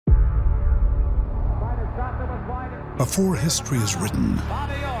Before history is written,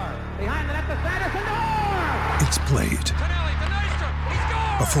 it's played.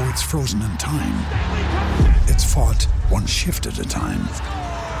 Before it's frozen in time, it's fought one shift at a time.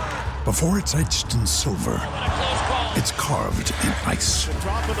 Before it's etched in silver, it's carved in ice.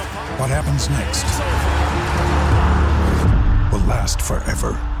 What happens next will last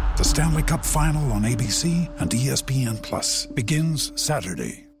forever. The Stanley Cup Final on ABC and ESPN Plus begins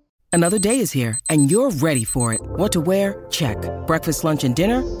Saturday. Another day is here, and you're ready for it. What to wear? Check. Breakfast, lunch, and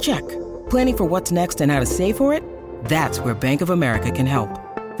dinner? Check. Planning for what's next and how to save for it? That's where Bank of America can help.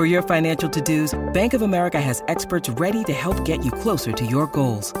 For your financial to-dos, Bank of America has experts ready to help get you closer to your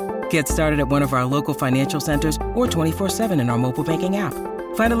goals. Get started at one of our local financial centers or 24/7 in our mobile banking app.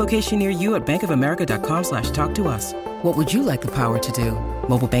 Find a location near you at bankofamerica.com/talktous. What would you like the power to do?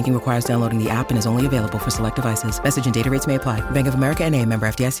 Mobile banking requires downloading the app and is only available for select devices. Message and data rates may apply. Bank of America N.A., member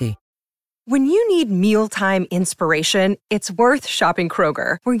FDIC. When you need mealtime inspiration, it's worth shopping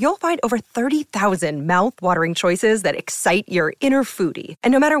Kroger, where you'll find over 30,000 mouth-watering choices that excite your inner foodie.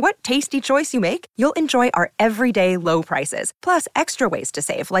 And no matter what tasty choice you make, you'll enjoy our everyday low prices, plus extra ways to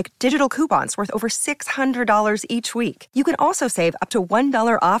save, like digital coupons worth over $600 each week. You can also save up to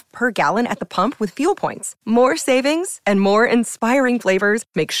 $1 off per gallon at the pump with fuel points. More savings and more inspiring flavors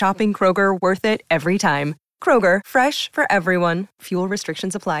make shopping Kroger worth it every time. Kroger, fresh for everyone. Fuel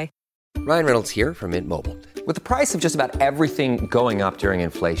restrictions apply. Ryan Reynolds here from Mint Mobile. With the price of just about everything going up during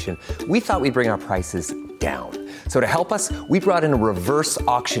inflation, we thought we'd bring our prices down. So to help us, we brought in a reverse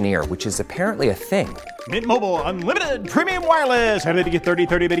auctioneer, which is apparently a thing. Mint Mobile Unlimited Premium Wireless. How to get 30,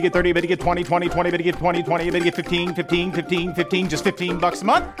 30, bit to get 30, bit to get 20, 20, 20, bit to get 20, 20, bit to get 15, 15, 15, 15, just $15 a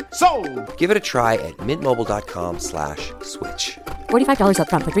month? Sold! Give it a try at mintmobile.com/switch. $45 up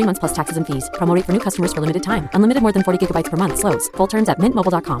front for 3 months plus taxes and fees. Promo rate for new customers for limited time. Unlimited more than 40 gigabytes per month. Slows full terms at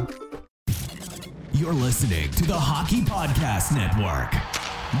mintmobile.com. You're listening to the Hockey Podcast Network.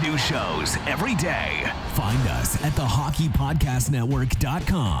 New shows every day. Find us at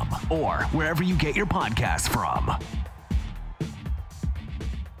thehockeypodcastnetwork.com or wherever you get your podcasts from.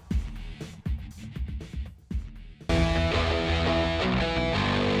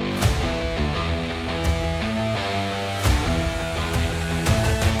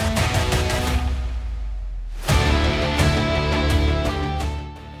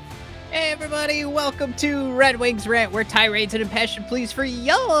 Everybody, welcome to Red Wings Rant, where tirades and impassioned pleas for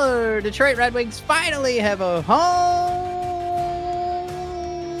your Detroit Red Wings finally have a home.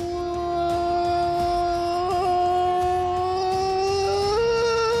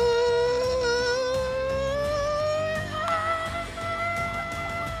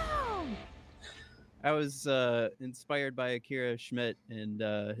 I was inspired by Akira Schmidt and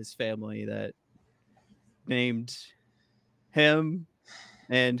his family that named him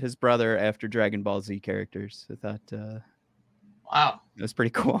and his brother after Dragon Ball Z characters. I thought, wow, it was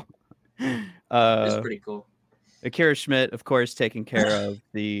pretty cool. It's pretty cool. Akira Schmidt, of course, taking care of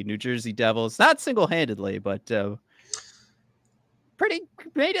the New Jersey Devils, not single-handedly, but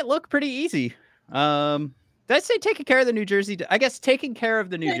made it look pretty easy. Did I say taking care of the New Jersey? I guess taking care of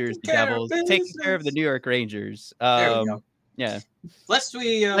the New Jersey Devils, taking care of the New York Rangers. There we go. Yeah. Lest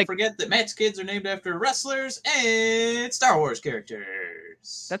we forget that Matt's kids are named after wrestlers and Star Wars characters.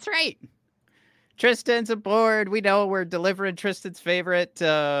 That's right. Tristan's aboard. We know we're delivering Tristan's favorite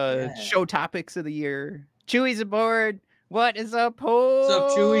show topics of the year. Chewy's aboard. What is up, homie? What's up,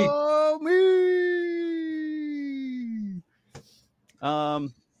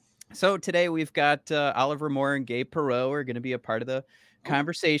 Chewy? So today we've got Oliver Moore and Gabe Perreault are going to be a part of the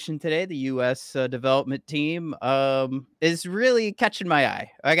conversation today. The U.S. development team is really catching my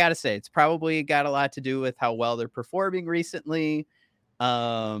eye. I got to say, it's probably got a lot to do with how well they're performing recently.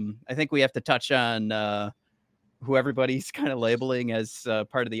 I think we have to touch on who everybody's kind of labeling as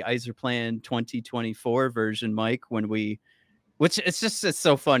part of the Yzerplan 2024 version, Mike, which it's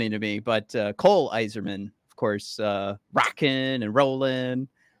so funny to me, but Cole Yzerman, of course, rocking and rolling.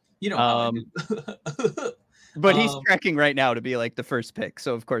 You know how I do. But he's tracking right now to be like the first pick.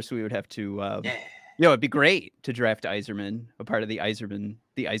 So, of course, we would have to, it'd be great to draft Yzerman, a part of the Yzerplan.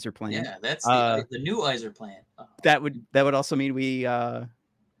 Yeah, that's the new Yzerplan. That would also mean we...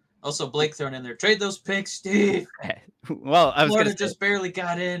 Also, Blake thrown in there. Trade those picks, Steve. Well, I was Florida just barely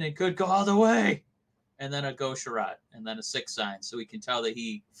got in and could go all the way. And then a go Sherrod. And then a 6 sign. So we can tell that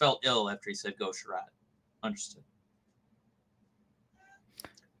he felt ill after he said go Sherrod. Understood.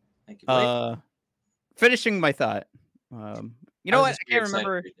 Thank you, Blake. Finishing my thought. You know what? I can't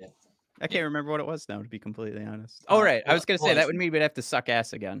remember. I can't remember what it was now, to be completely honest. Oh, right. I was going to say that would mean we'd have to suck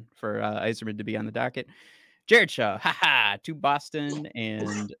ass again for Yzerman to be on the docket. Jared Shaw, to Boston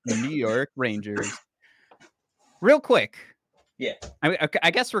and New York Rangers. real quick. Yeah. I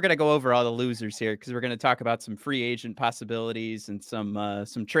guess we're gonna go over all the losers here because we're gonna talk about some free agent possibilities and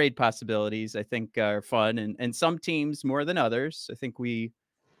some trade possibilities. I think are fun and some teams more than others. I think we'll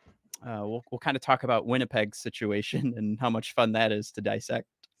kind of talk about Winnipeg's situation and how much fun that is to dissect.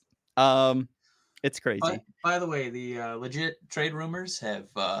 It's crazy. By the way, the legit trade rumors have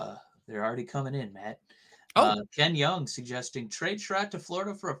they're already coming in, Matt. Oh. Ken Young suggesting trade Sherrod to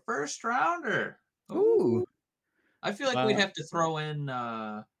Florida for a first rounder. Ooh. I feel like we'd have to throw in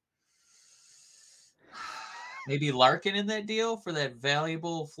maybe Larkin in that deal for that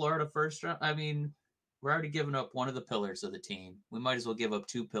valuable Florida first round. I mean, we're already giving up one of the pillars of the team. We might as well give up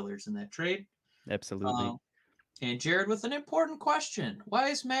two pillars in that trade. Absolutely. And Jared with an important question. Why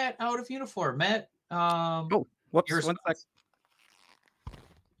is Matt out of uniform? Matt, oh, whoops, one sec.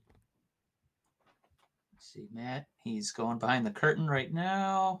 Let's see, Matt, he's going behind the curtain right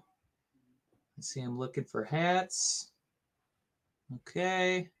now. I see him looking for hats.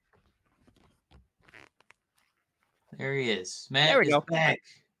 Okay. There he is. Matt is back.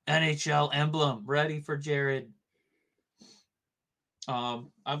 NHL emblem ready for Jared.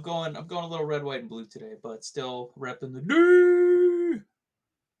 I'm going a little red, white, and blue today, but still repping the D.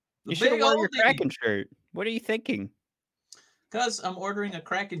 You should have worn your Kraken shirt. What are you thinking? Because I'm ordering a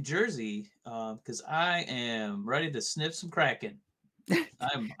Kraken jersey. Because I am ready to sniff some Kraken. I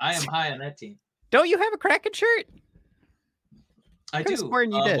am high on that team. Don't you have a Kraken shirt? I do.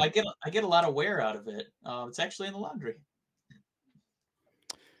 You did. I get a lot of wear out of it. It's actually in the laundry.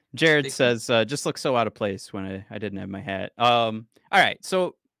 Jared says, just looks so out of place when I didn't have my hat. All right.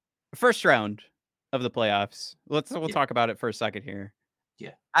 So first round of the playoffs. We'll talk about it for a second here.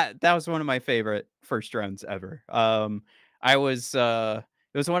 Yeah. That was one of my favorite first rounds ever. It was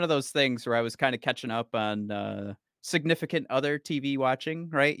one of those things where I was kind of catching up on significant other TV watching,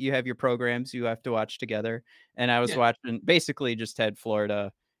 right? You have your programs you have to watch together. And I was watching, basically just had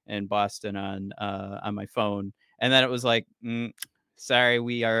Florida and Boston on my phone. And then it was like, sorry,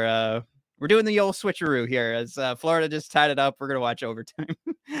 we're doing the old switcheroo here as Florida just tied it up. We're going to watch overtime.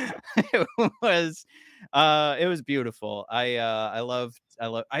 It was beautiful.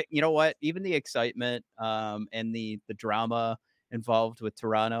 You know what? Even the excitement and the drama involved with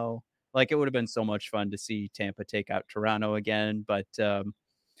Toronto, like it would have been so much fun to see Tampa take out Toronto again. But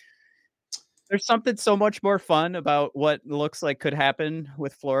there's something so much more fun about what looks like could happen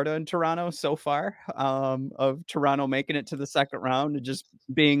with Florida and Toronto so far, of Toronto making it to the second round and just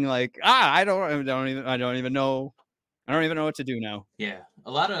being like, I don't even know what to do now. Yeah,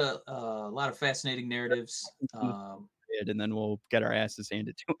 a lot of fascinating narratives. And then we'll get our asses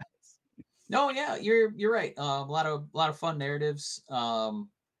handed to us. No, yeah, you're right. A lot of fun narratives.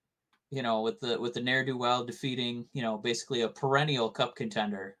 You know, with the ne'er-do-well defeating, you know, basically a perennial cup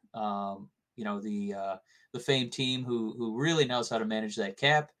contender. You know, the famed team who really knows how to manage that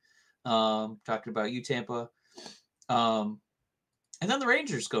cap. Talking about you, Tampa. And then the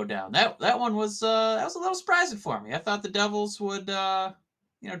Rangers go down. That one was a little surprising for me. I thought the Devils would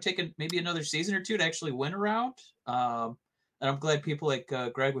take maybe another season or two to actually win a round. And I'm glad people like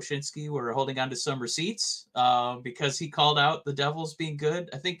Greg Wyshynski were holding on to some receipts because he called out the Devils being good,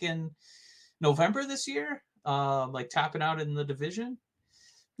 I think in November this year, like topping out in the division.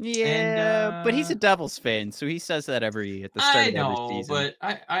 Yeah, but he's a Devils fan, so he says that at the start of every season. But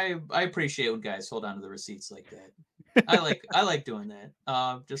I appreciate when guys hold on to the receipts like that. I like doing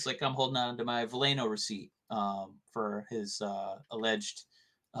that. Just like I'm holding on to my Veleno receipt for his alleged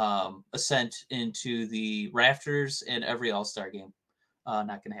ascent into the rafters in every All-Star game.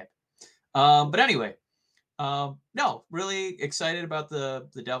 Not gonna happen. But anyway, no, really excited about the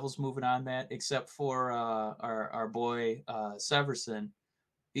Devils moving on, Matt. Except for our boy Severson.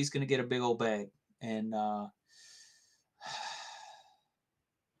 He's going to get a big old bag. And I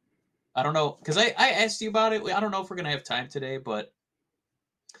don't know, because I asked you about it. I don't know if we're going to have time today, but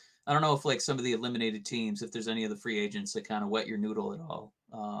I don't know if like some of the eliminated teams, if there's any of the free agents that kind of wet your noodle at all.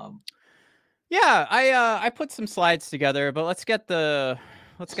 Yeah, I put some slides together, but let's get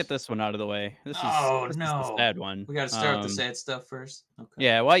this one out of the way. This is the sad one. We got to start with the sad stuff first. Okay.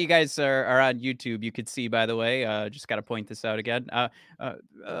 Yeah, while you guys are on YouTube, you could see, by the way, just got to point this out again.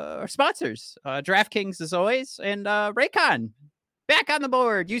 Our sponsors, DraftKings as always, and Raycon back on the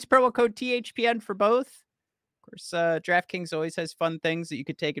board. Use promo code THPN for both. Of course, DraftKings always has fun things that you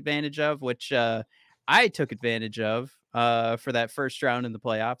could take advantage of, which I took advantage of for that first round in the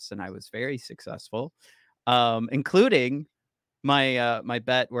playoffs, and I was very successful, including my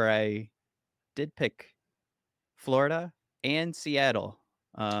bet where I did pick Florida and Seattle.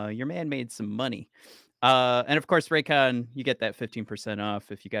 Your man made some money. And of course, Raycon, you get that 15%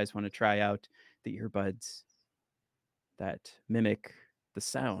 off if you guys want to try out the earbuds that mimic the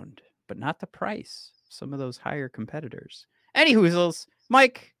sound, but not the price. Some of those higher competitors. Any hoozles,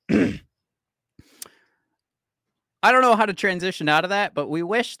 Mike. I don't know how to transition out of that, but we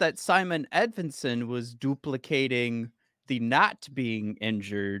wish that Simon Edvinsson was duplicating the not being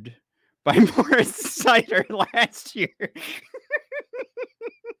injured by Moritz Seider last year.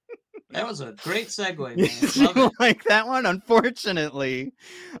 That was a great segue, Yes, man. Love you it. like that one? Unfortunately,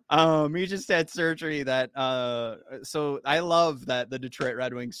 he just had surgery that so I love that the Detroit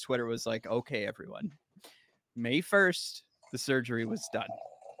Red Wings Twitter was like, okay, everyone, May 1st, the surgery was done.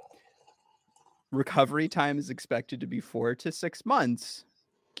 Recovery time is expected to be 4 to 6 months,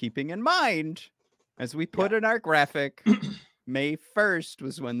 keeping in mind, as we put in our graphic, May 1st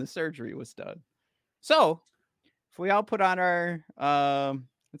was when the surgery was done. So if we all put on our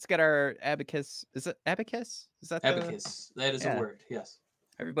let's get our abacus. Is it abacus? Is that Abacus. That is a word. Yes.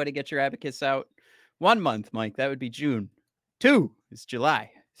 Everybody get your abacus out. 1 month, Mike. That would be June. 2 is July.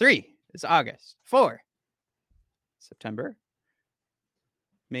 3 is August. 4 September.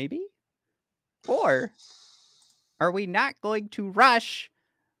 Maybe? Or are we not going to rush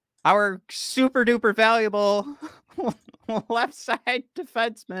our super duper valuable left side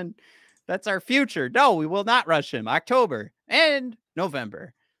defenseman? That's our future. No, we will not rush him. October and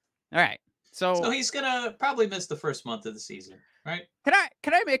November. All right. So he's gonna probably miss the first month of the season, right? Can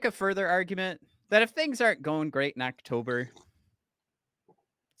I make a further argument that if things aren't going great in October,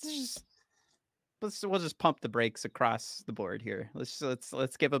 we'll just pump the brakes across the board here.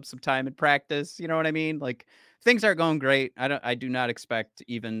 Let's give him some time in practice. You know what I mean? Like things aren't going great. I do not expect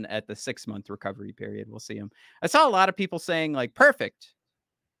even at the 6-month recovery period we'll see him. I saw a lot of people saying like perfect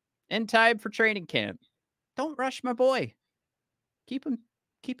in time for training camp. Don't rush my boy. Keep him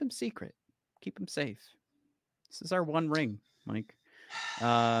secret. Keep him safe. This is our one ring, Mike.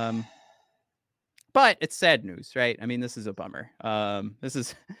 But it's sad news, right? I mean, this is a bummer. This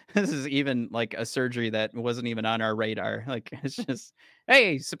is even like a surgery that wasn't even on our radar. Like it's just,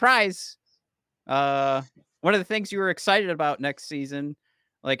 hey, surprise. One of the things you were excited about next season,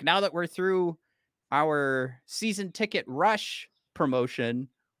 like now that we're through our season ticket rush promotion,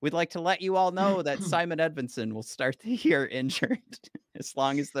 we'd like to let you all know that Simon Edvinsson will start the year injured as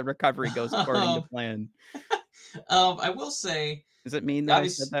long as the recovery goes according to plan. I will say, does it mean that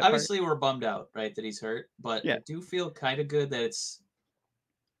obviously we're bummed out, right, that he's hurt, but yeah. I do feel kind of good that it's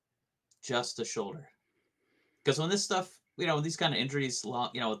just a shoulder. Because when this stuff, these kind of injuries,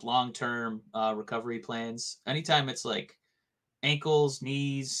 with long-term recovery plans, anytime it's like ankles,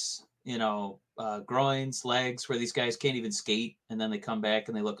 knees, groins, legs, where these guys can't even skate, and then they come back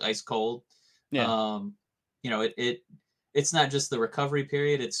and they look ice cold. Yeah. It's not just the recovery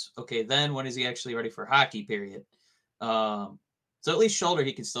period. It's okay. Then when is he actually ready for hockey period? So at least shoulder,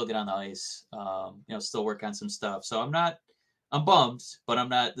 he can still get on the ice, still work on some stuff. So I'm bummed, but I'm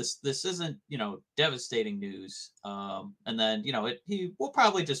not, this isn't, devastating news. And then, he will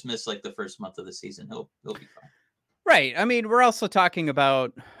probably just miss like the first month of the season. He'll be fine. Right. I mean, we're also talking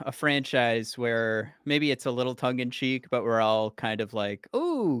about a franchise where maybe it's a little tongue in cheek, but we're all kind of like,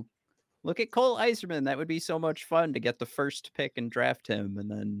 ooh, look at Cole Eiserman. That would be so much fun to get the first pick and draft him. And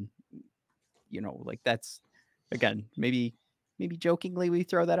then, like that's, again, maybe jokingly we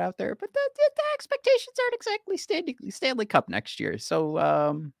throw that out there, but the expectations aren't exactly Stanley Cup next year.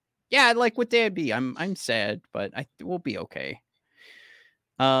 So, yeah, like with Dan B, I'm sad, but we'll be okay.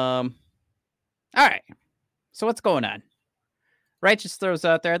 All right. So what's going on? Righteous throws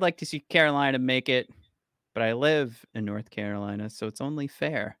out there. I'd like to see Carolina make it, but I live in North Carolina, so it's only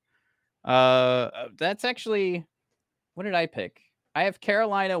fair. That's actually, what did I pick? I have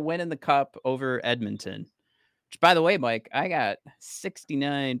Carolina winning the cup over Edmonton. Which, by the way, Mike, I got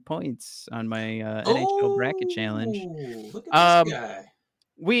 69 points on my NHL bracket challenge. Look at this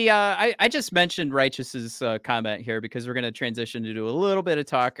guy. I just mentioned Righteous's comment here because we're going to transition to do a little bit of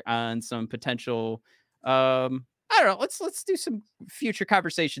talk on some potential. I don't know. Let's do some future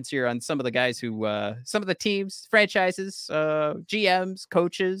conversations here on some of the guys who, some of the teams, franchises, GMs,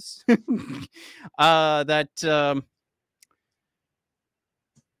 coaches that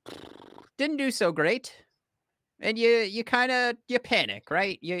didn't do so great. And you panic,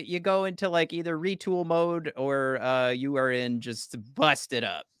 right? You go into like either retool mode or you are in just bust it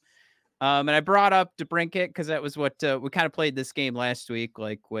up. And I brought up DeBrincat because that was what we kind of played this game last week,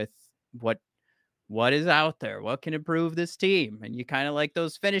 like with what is out there, what can improve this team, and you kind of like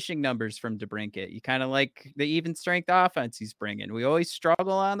those finishing numbers from DeBrincat. You kind of like the even strength offense he's bringing. We always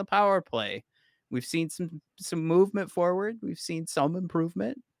struggle on the power play. We've seen some movement forward. We've seen some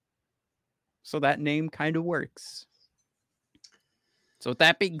improvement. So that name kind of works. So with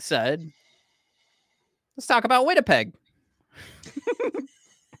that being said, let's talk about Winnipeg.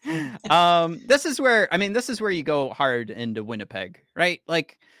 This is where you go hard into Winnipeg, right?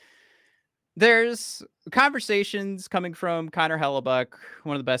 Like, there's conversations coming from Connor Hellebuck,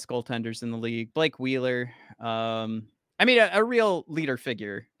 one of the best goaltenders in the league, Blake Wheeler. A real leader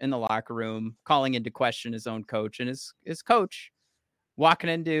figure in the locker room, calling into question his own coach, and his coach walking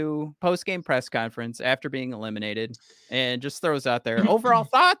into post-game press conference after being eliminated and just throws out there overall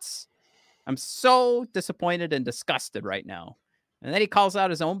thoughts. I'm so disappointed and disgusted right now. And then he calls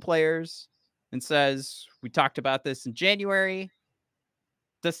out his own players and says, we talked about this in January.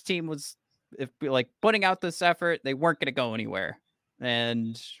 This team was putting out this effort. They weren't going to go anywhere.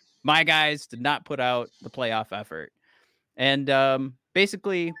 And my guys did not put out the playoff effort. And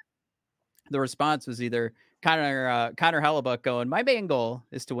basically the response was either Connor Hellebuck going, my main goal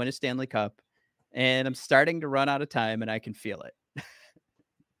is to win a Stanley Cup, and I'm starting to run out of time, and I can feel it.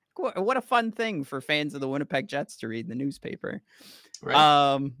 What a fun thing for fans of the Winnipeg Jets to read in the newspaper.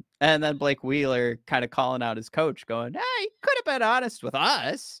 Right. And then Blake Wheeler kind of calling out his coach, going, he could have been honest with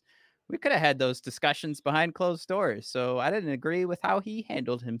us. We could have had those discussions behind closed doors. So I didn't agree with how he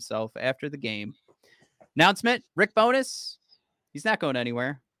handled himself after the game. Announcement, Rick Bowness, he's not going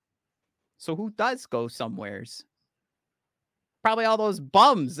anywhere. So who does go somewheres? Probably all those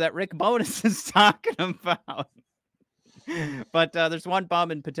bums that Rick Bowness is talking about. But there's one bum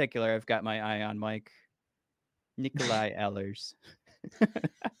in particular I've got my eye on, Mike. Nikolai Ehlers.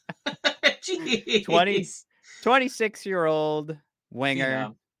 26-year-old winger.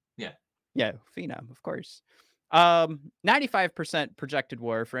 Phenom. Yeah, phenom, of course. 95% projected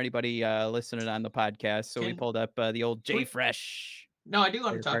WAR for anybody listening on the podcast. So we pulled up the old J Fresh. No, I do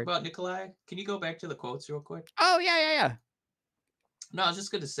want to talk about Nikolai. Can you go back to the quotes real quick? Oh, yeah. No, I was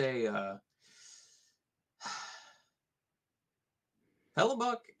just going to say,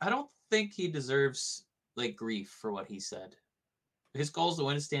 Hellebuck, I don't think he deserves grief for what he said. His goal is to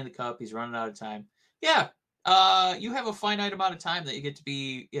win a Stanley Cup. He's running out of time. Yeah. You have a finite amount of time that you get to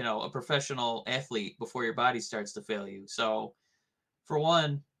be, a professional athlete before your body starts to fail you. So for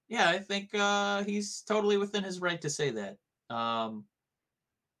one, yeah, I think he's totally within his right to say that. And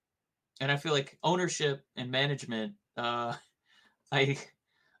I feel like ownership and management, I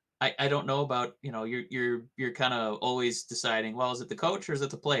don't know about, you're kind of always deciding, well, is it the coach or is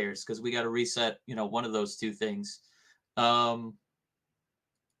it the players? Because we got to reset, one of those two things. And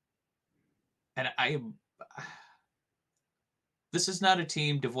this is not a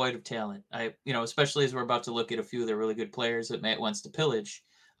team devoid of talent. Especially as we're about to look at a few of the really good players that Matt wants to pillage,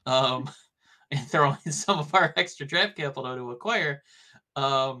 and throw in some of our extra draft capital to acquire.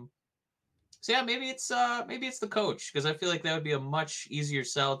 So yeah, maybe it's the coach, because I feel like that would be a much easier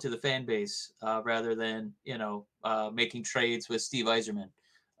sell to the fan base rather than making trades with Steve Yzerman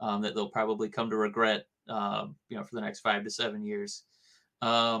that they'll probably come to regret for the next 5 to 7 years.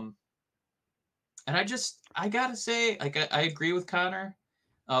 And I gotta say, I agree with Connor,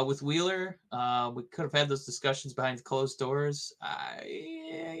 with Wheeler. We could have had those discussions behind closed doors.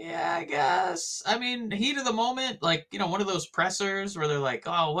 I guess. I mean, heat of the moment, one of those pressers where they're like,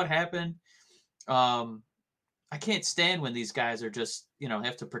 "Oh, what happened?" I can't stand when these guys are just,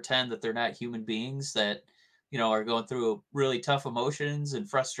 have to pretend that they're not human beings that, are going through really tough emotions and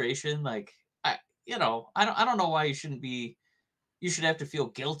frustration. I don't know why you should have to feel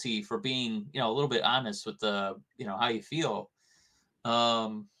guilty for being, a little bit honest with how you feel.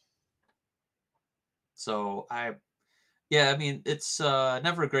 So it's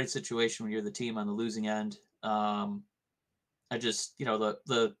never a great situation when you're the team on the losing end. I just,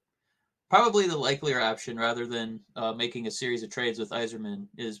 the probably the likelier option rather than making a series of trades with Yzerman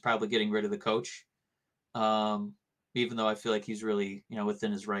is probably getting rid of the coach. Even though I feel like he's really,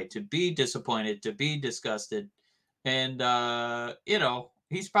 within his right to be disappointed, to be disgusted. And,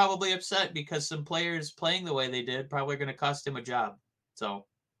 he's probably upset because some players playing the way they did probably going to cost him a job. So.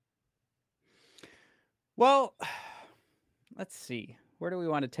 Well, let's see. Where do we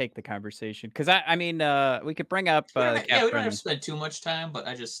want to take the conversation? Because we could bring up. We don't have to spend too much time, but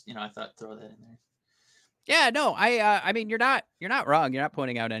I just, I thought throw that in there. Yeah, no, you're not wrong. You're not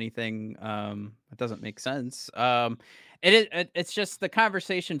pointing out anything that doesn't make sense. It's just the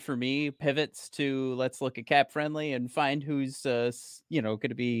conversation for me pivots to let's look at cap friendly and find who's going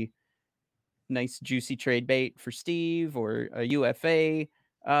to be nice juicy trade bait for Steve, or a UFA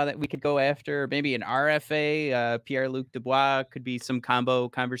that we could go after, maybe an RFA. Pierre-Luc Dubois could be some combo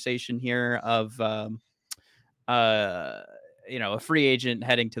conversation here of a free agent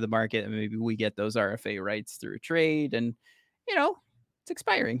heading to the market, and maybe we get those RFA rights through a trade, and it's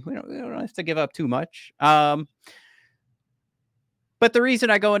expiring. We don't have to give up too much. But the reason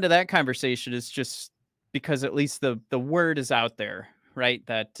I go into that conversation is just because at least the word is out there, right?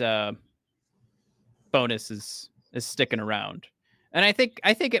 That bonus is sticking around. And I think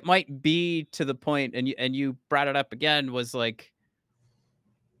it might be to the point, and you brought it up again, was like,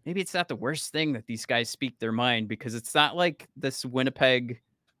 maybe it's not the worst thing that these guys speak their mind, because it's not like this Winnipeg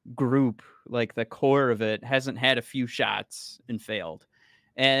group, like the core of it, hasn't had a few shots and failed.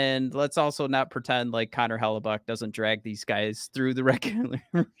 And let's also not pretend like Connor Hellebuck doesn't drag these guys through the regular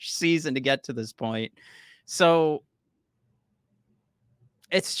season to get to this point. So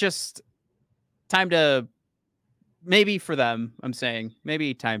it's just time to, maybe for them, I'm saying,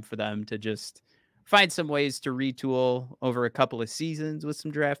 maybe time for them to just find some ways to retool over a couple of seasons with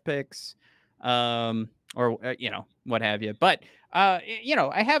some draft picks, or what have you. But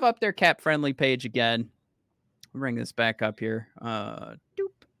I have up their cap friendly page again. I'll bring this back up here. Doop.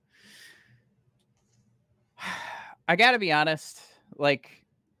 I gotta be honest, like,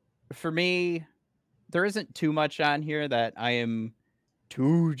 for me, there isn't too much on here that I am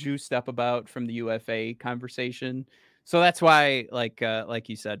too juiced up about from the UFA conversation. So that's why, like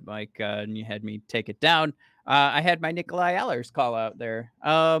you said, Mike, and you had me take it down. I had my Nikolai Ehlers call out there.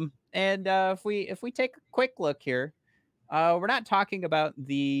 And if we take a quick look here, we're not talking about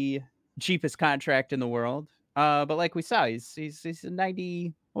the cheapest contract in the world. But like we saw, he's a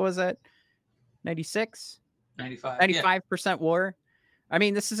 90. What was that? 96, 95, 95% WAR. I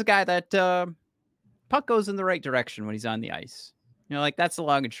mean, this is a guy that puck goes in the right direction when he's on the ice. Like, that's the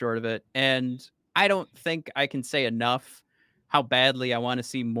long and short of it. And I don't think I can say enough how badly I want to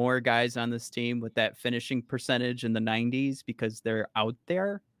see more guys on this team with that finishing percentage in the 90s, because they're out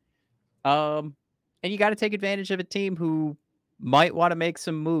there. And you got to take advantage of a team who might want to make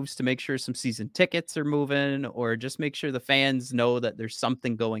some moves to make sure some season tickets are moving, or just make sure the fans know that there's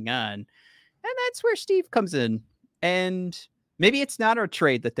something going on. And that's where Steve comes in. And maybe it's not a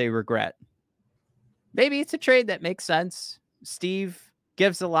trade that they regret. Maybe it's a trade that makes sense. Steve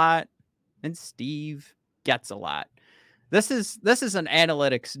gives a lot, and Steve gets a lot. This is an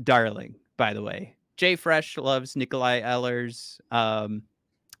analytics darling, by the way. Jay Fresh loves Nikolai Ehlers.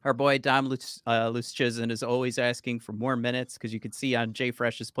 Our boy Dom Luszczyzn is always asking for more minutes, because you can see on Jay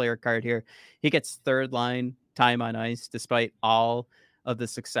Fresh's player card here, he gets third line time on ice despite all of the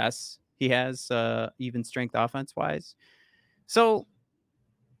success he has, even strength offense wise. So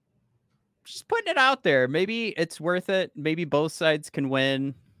just putting it out there, maybe it's worth it. Maybe both sides can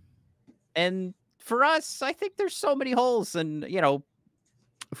win. And for us, I think there's so many holes. And,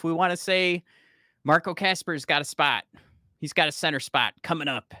 if we want to say Marco Kasper's got a spot, he's got a center spot coming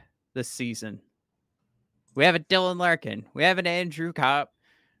up this season. We have a Dylan Larkin. We have an Andrew Kopp.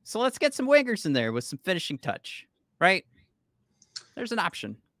 So let's get some wingers in there with some finishing touch, right? There's an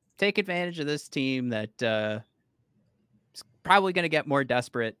option. Take advantage of this team that is probably going to get more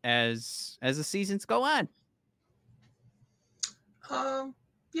desperate as the seasons go on.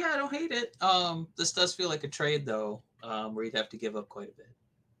 Yeah, I don't hate it. This does feel like a trade, though, where you'd have to give up quite a bit.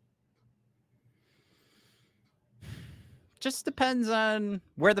 Just depends on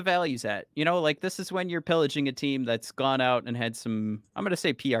where the value's at. Like, this is when you're pillaging a team that's gone out and had some, I'm going to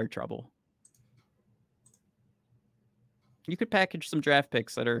say, PR trouble. You could package some draft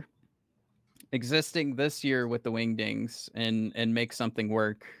picks that are existing this year with the Wingdings and make something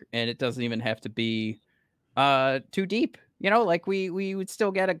work. And it doesn't even have to be too deep. Like, we would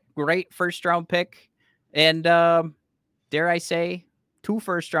still get a great first round pick, and dare I say, 2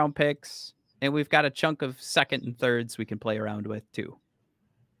 first round picks. And we've got a chunk of second and thirds we can play around with too.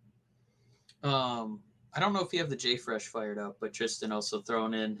 I don't know if you have the J Fresh fired up, but Tristan also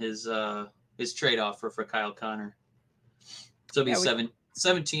thrown in his trade offer for Kyle Connor. So it'll be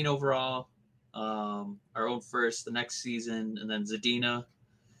 17 overall, our own first the next season, and then Zadina.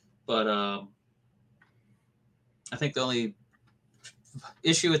 But I think the only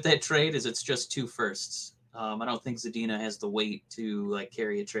issue with that trade is it's just 2 firsts. I don't think Zadina has the weight to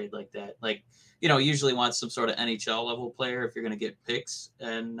carry a trade like that. Usually wants some sort of NHL level player if you're going to get picks,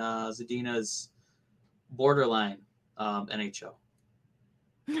 and Zadina is borderline NHL.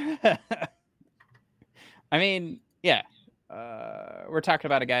 I mean, yeah, we're talking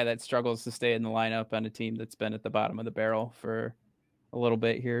about a guy that struggles to stay in the lineup on a team that's been at the bottom of the barrel for a little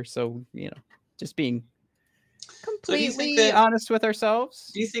bit here. So, just being completely honest with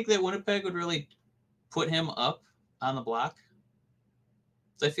ourselves. Do you think that Winnipeg would really put him up on the block?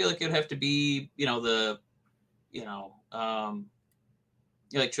 So I feel like it would have to be,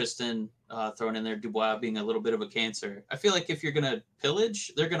 like Tristan throwing in there, Dubois being a little bit of a cancer. I feel like if you're going to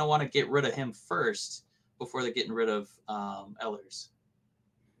pillage, they're going to want to get rid of him first before they're getting rid of Ehlers.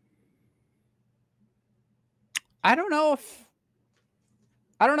 I don't know if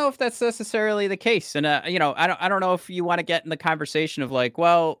I don't know if that's necessarily the case. And, I don't know if you want to get in the conversation of like,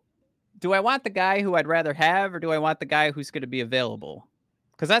 well, do I want the guy who I'd rather have, or do I want the guy who's going to be available?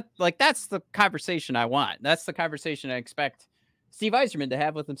 Because that's the conversation I want. That's the conversation I expect Steve Yzerman to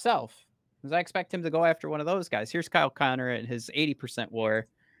have with himself. Because I expect him to go after one of those guys. Here's Kyle Connor at his 80% WAR.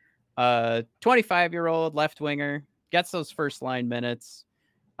 25-year-old left winger, gets those first line minutes.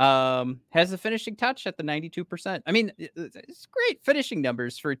 Has the finishing touch at the 92%. I mean, it's great finishing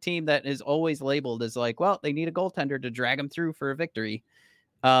numbers for a team that is always labeled as like, well, they need a goaltender to drag them through for a victory.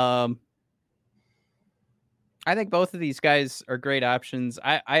 I think both of these guys are great options.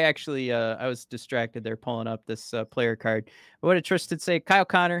 I actually, I was distracted there pulling up this player card. What did Tristan say? Kyle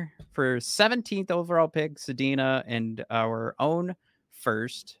Connor for 17th overall pick, Zadina, and our own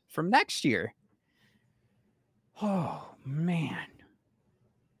first from next year. Oh, man.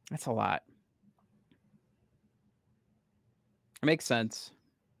 That's a lot. It makes sense.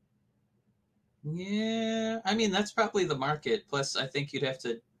 Yeah, I mean, that's probably the market. Plus, I think you'd have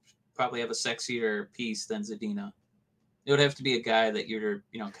to probably have a sexier piece than Zadina. It would have to be a guy that you're,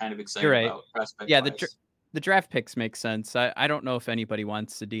 kind of excited You're right. about prospect Yeah, wise. the draft picks make sense. I don't know if anybody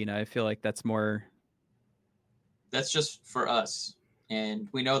wants Zadina. I feel like that's more. That's just for us, and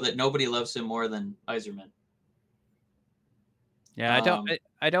we know that nobody loves him more than Yzerman. Yeah,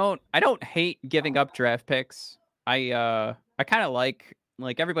 I don't hate giving up draft picks. I kind of like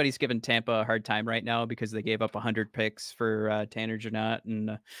everybody's giving Tampa a hard time right now because they gave up 100 picks for Tanner Janot,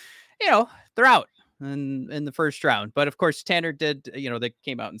 and they're out in the first round. But of course, Tanner did. They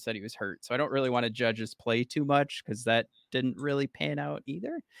came out and said he was hurt, so I don't really want to judge his play too much because that didn't really pan out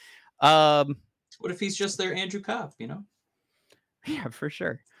either. What if he's just their Andrew Copp? Yeah, for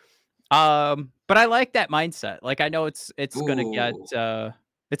sure. But I like that mindset. Like, I know it's gonna get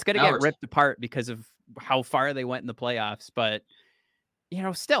ripped apart because of how far they went in the playoffs, but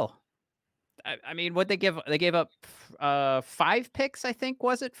still, I mean, what they gave up 5 picks, I think,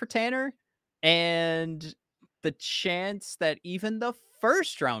 was it, for Tanner, and the chance that even the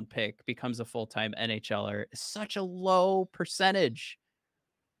first round pick becomes a full-time NHLer is such a low percentage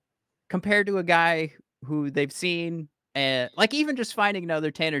compared to a guy who they've seen. And like, even just finding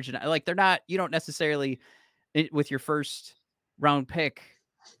another Tanner, like, you don't necessarily with your first round pick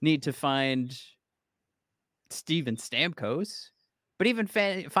need to find Steven Stamkos, but even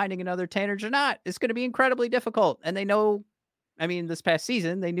finding another Tanner Janot is going to be incredibly difficult. And they know, I mean, this past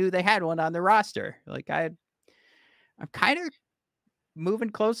season, they knew they had one on their roster. Like, I'm kind of moving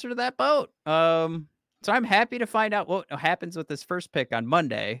closer to that boat. So I'm happy to find out what happens with this first pick on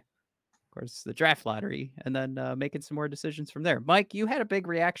Monday. Of course, the draft lottery, and then making some more decisions from there. Mike, you had a big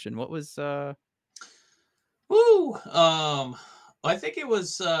reaction. What was? Woo! I think it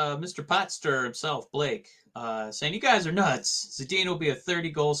was Mr. Potster himself, Blake, saying, "You guys are nuts. Zadina will be a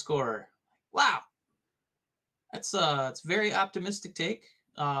 30-goal scorer." Wow, it's a very optimistic take.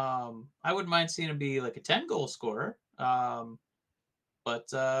 I wouldn't mind seeing him be like a 10-goal scorer. But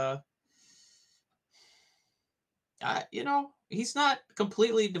he's not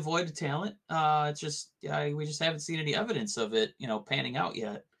completely devoid of talent. It's just we just haven't seen any evidence of it, panning out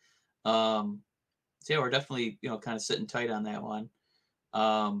yet. So yeah, we're definitely kind of sitting tight on that one.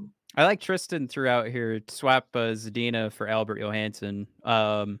 I like Tristan throughout here. Swap Zadina for Albert Johansson.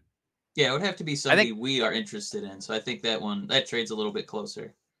 Yeah, it would have to be somebody we are interested in. So I think that trade's a little bit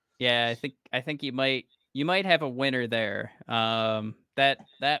closer. Yeah, I think you might have a winner there.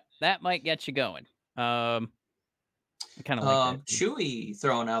 That might get you going. I kind of like that. Chewy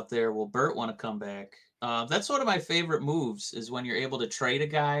throwing out there. Will Bert want to come back? That's one of my favorite moves is when you're able to trade a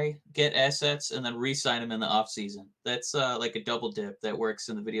guy, get assets, and then re-sign him in the offseason. That's like a double dip that works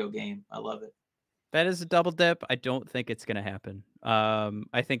in the video game. I love it. That is a double dip. I don't think it's going to happen.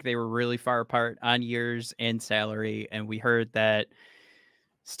 I think they were really far apart on years and salary, and we heard that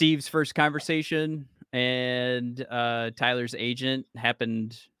Steve's first conversation and Tyler's agent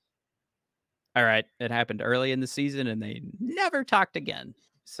happened. All right, it happened early in the season, and they never talked again.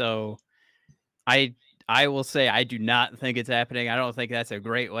 So I will say I do not think it's happening. I don't think that's a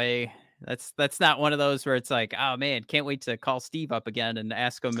great way. That's not one of those where it's like, oh man, can't wait to call Steve up again and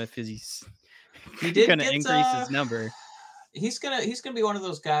ask him if he's going to increase his number. He's gonna be one of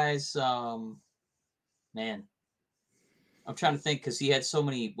those guys. Man, I'm trying to think because he had so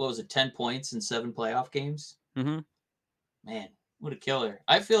many. What was it? 10 points in 7 playoff games. Mm-hmm. Man, what a killer!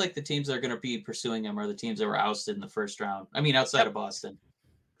 I feel like the teams that are going to be pursuing him are the teams that were ousted in the first round. I mean, outside of Boston.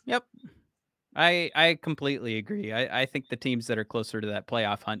 Yep. I completely agree. I think the teams that are closer to that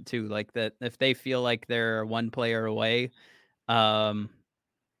playoff hunt too, like that, if they feel like they're one player away, they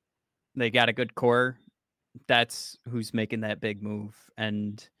got a good core, that's who's making that big move.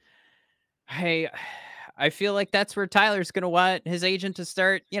 And I feel like that's where Tyler's going to want his agent to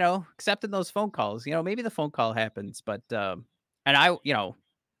start, accepting those phone calls. Maybe the phone call happens, but and I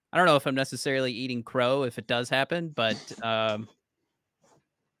don't know if I'm necessarily eating crow if it does happen, but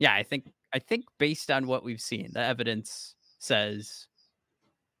yeah, I think based on what we've seen, the evidence says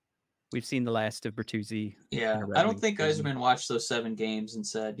we've seen the last of Bertuzzi. Yeah, I don't think Yzerman watched those 7 games and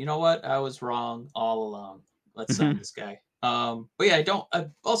said, "You know what? I was wrong all along. Let's sign this guy." But yeah, I don't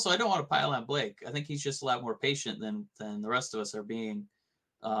want to pile on Blake. I think he's just a lot more patient than the rest of us are being.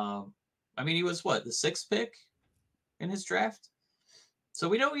 I mean, he was what, the 6th pick in his draft, so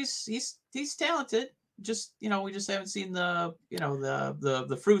we know he's talented. Just we just haven't seen the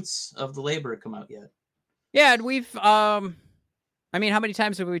fruits of the labor come out yet. Yeah, and we've I mean, how many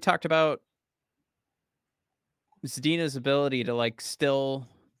times have we talked about Zadina's ability to still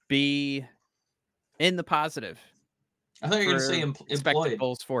be in the positive? I thought you were going to say employed.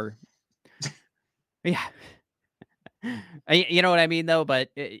 Goals for. Yeah. You know what I mean, though? But,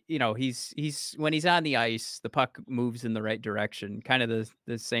 he's when he's on the ice, the puck moves in the right direction, kind of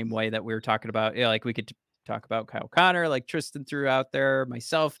the same way that we were talking about. Like we could talk about Kyle Connor, like Tristan threw out there,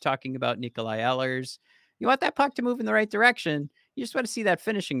 myself talking about Nikolai Ehlers. You want that puck to move in the right direction. You just want to see that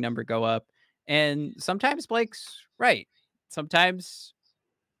finishing number go up. And sometimes Blake's right. Sometimes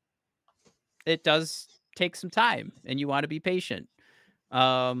it does take some time and you want to be patient.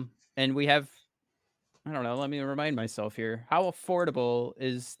 And we have, I don't know, let me remind myself here. How affordable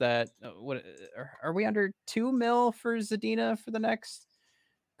is that? What are we under $2 million for Zadina for the next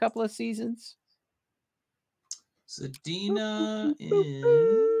couple of seasons? Zadina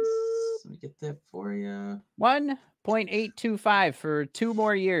is, let me get that for you. 1.825 for 2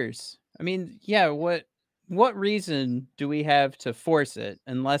 more years. I mean, yeah, what reason do we have to force it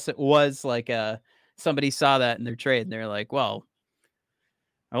unless it was like somebody saw that in their trade and they're like, well,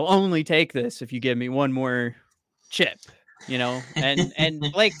 I'll only take this if you give me one more chip, and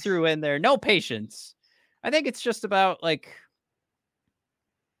Blake threw in there, no patience. I think it's just about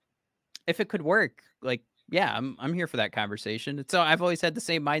if it could work, yeah, I'm here for that conversation. So I've always had the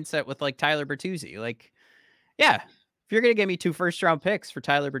same mindset with Tyler Bertuzzi. Yeah, if you're going to give me 2 first-round picks for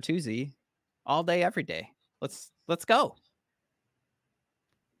Tyler Bertuzzi all day, every day, let's go.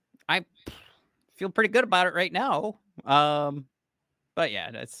 I feel pretty good about it right now. But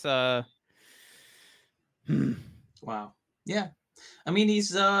yeah, that's wow. Yeah. I mean,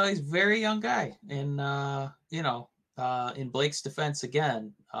 he's a very young guy, and in Blake's defense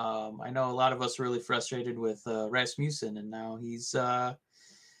again, I know a lot of us are really frustrated with Rasmussen, and now he's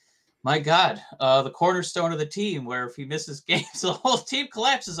my God, the cornerstone of the team, where if he misses games, the whole team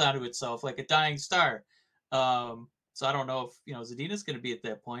collapses onto itself like a dying star. So I don't know if Zadina's going to be at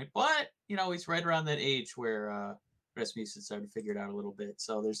that point, but he's right around that age where Rasmussen started to figure it out a little bit.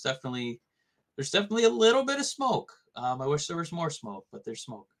 So there's definitely a little bit of smoke. I wish there was more smoke, but there's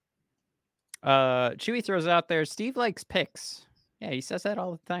smoke. Chewy throws out there, Steve likes picks. Yeah, he says that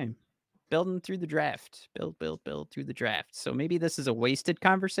all the time. Building through the draft. Build through the draft. So maybe this is a wasted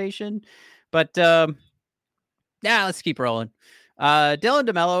conversation, but yeah, let's keep rolling. Dylan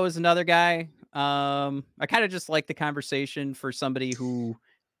DeMello is another guy. I kind of just like the conversation for somebody who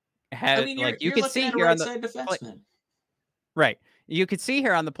had, you could see here on the defenseman. Right. You could see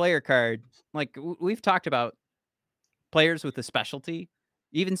here on the player card, we've talked about players with a specialty,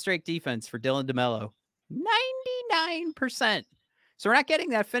 even straight defense for Dylan DeMello, 99%. So we're not getting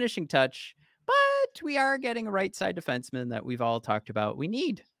that finishing touch, but we are getting a right side defenseman that we've all talked about. We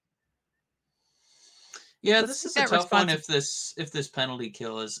need. Yeah, this is a tough one. If this penalty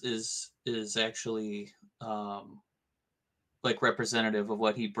kill is actually representative of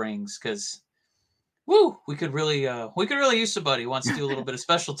what he brings, because we could really use somebody who wants to do a little bit of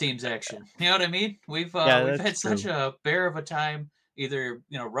special teams action. You know what I mean? We've had such a bear of a time either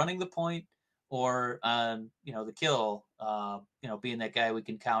running the point or on the kill, being that guy we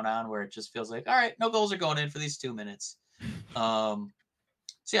can count on, where it just feels like, all right, no goals are going in for these 2 minutes. So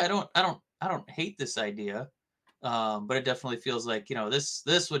yeah, I don't hate this idea, but it definitely feels like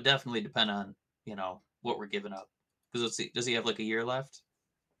this would definitely depend on what we're giving up. Because let's see, does he have a year left?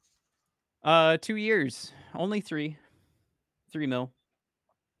 2 years, only 3 mil.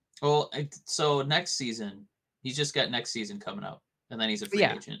 Well, so next season, he's just got next season coming up, and then he's a free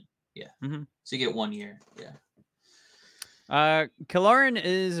agent. Yeah. Mm-hmm. So you get 1 year. Yeah. Killorn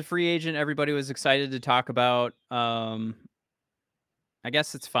is a free agent. Everybody was excited to talk about. I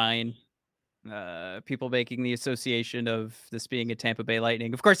guess it's fine. People making the association of this being a Tampa Bay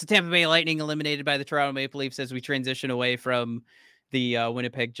Lightning. Of course, the Tampa Bay Lightning eliminated by the Toronto Maple Leafs as we transition away from the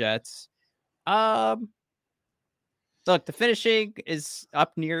Winnipeg Jets. Look, the finishing is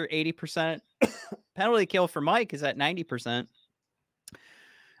up near 80%. Penalty kill for Mike is at 90%.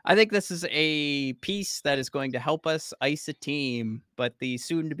 I think this is a piece that is going to help us ice a team, but the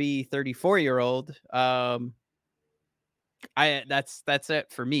soon-to-be 34-year-old, that's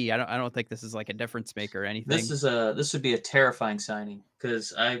it for me. I don't think this is like a difference maker or anything. This would be a terrifying signing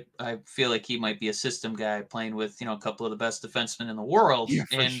because I feel like he might be a system guy playing with a couple of the best defensemen in the world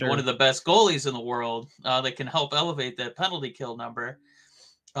and sure. one of the best goalies in the world that can help elevate that penalty kill number.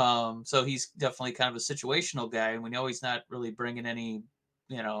 So he's definitely kind of a situational guy, and we know he's not really bringing any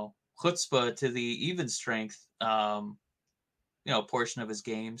chutzpah to the even strength portion of his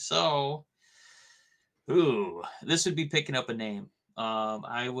game. So this would be picking up a name.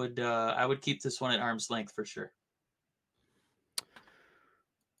 I would keep this one at arm's length for sure.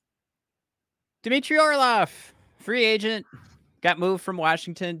 Dmitry Orlov, free agent, got moved from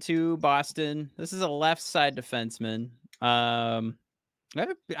Washington to Boston. This is a left side defenseman.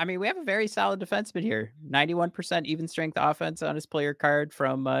 We have a very solid defenseman here. 91% even strength offense on his player card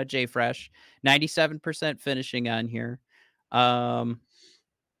from JFresh. 97% finishing on here.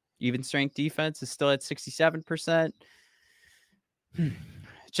 Even strength defense is still at 67%.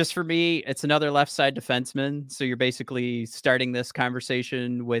 Just for me, it's another left side defenseman. So you're basically starting this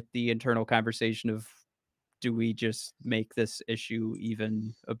conversation with the internal conversation of, do we just make this issue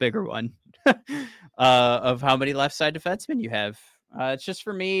even a bigger one of how many left side defensemen you have? It's just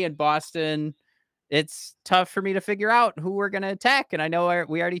for me in Boston. It's tough for me to figure out who we're going to attack. And I know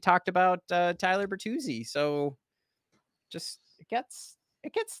we already talked about Tyler Bertuzzi. So just it gets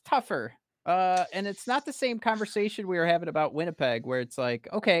tougher. And it's not the same conversation we were having about Winnipeg, where it's like,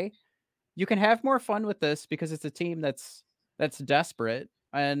 okay, you can have more fun with this because it's a team that's desperate.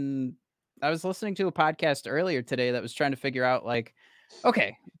 And I was listening to a podcast earlier today that was trying to figure out, like,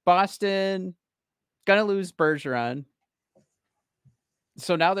 okay, Boston gonna lose Bergeron,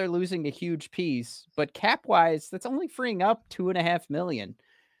 so now they're losing a huge piece, but cap wise, that's only freeing up $2.5 million.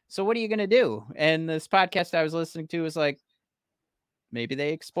 So what are you gonna do? And this podcast I was listening to was like, maybe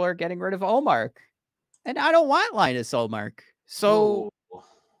they explore getting rid of Ullmark. And I don't want Linus Ullmark. So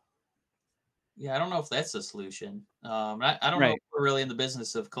yeah, I don't know if that's the solution. I don't know if we're really in the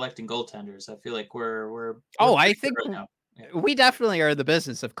business of collecting goaltenders. I feel like we're I think right now. Yeah. We definitely are in the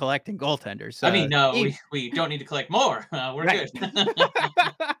business of collecting goaltenders. I mean, no, we don't need to collect more. We're good.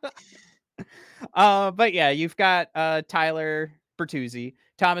 But yeah, you've got Tyler Bertuzzi,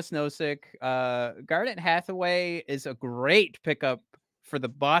 Thomas Nosek, Garnet Hathaway is a great pickup for the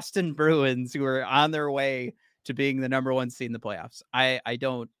Boston Bruins, who are on their way to being the number one seed in the playoffs. I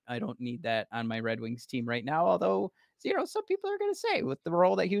don't need that on my Red Wings team right now. Although, some people are going to say with the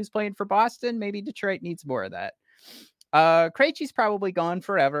role that he was playing for Boston, maybe Detroit needs more of that. Krejci's probably gone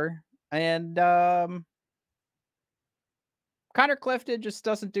forever. And Connor Clifton just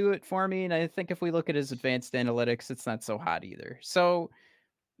doesn't do it for me. And I think if we look at his advanced analytics, it's not so hot either. So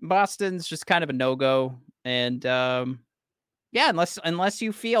Boston's just kind of a no-go. And unless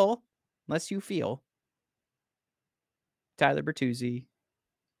you feel Tyler Bertuzzi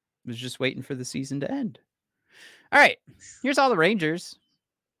was just waiting for the season to end. All right, here's all the Rangers.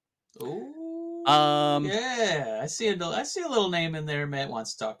 Oh, yeah, I see a little name in there Matt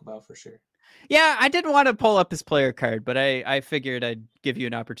wants to talk about for sure. Yeah, I didn't want to pull up his player card, but I figured I'd give you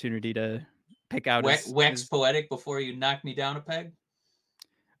an opportunity to pick out wax poetic before you knock me down a peg.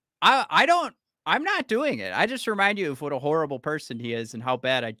 I'm not doing it. I just remind you of what a horrible person he is and how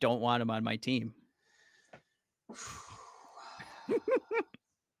bad I don't want him on my team.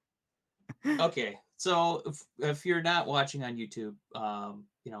 Okay, so if you're not watching on YouTube,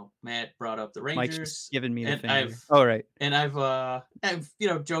 Matt brought up the Rangers. Mike's giving me the finger.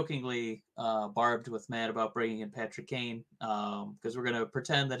 I've jokingly barbed with Matt about bringing in Patrick Kane because we're gonna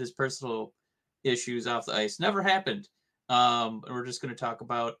pretend that his personal issues off the ice never happened. And we're just going to talk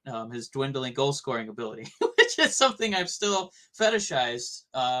about his dwindling goal scoring ability, which is something I've still fetishized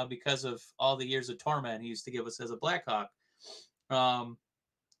because of all the years of torment he used to give us as a Blackhawk.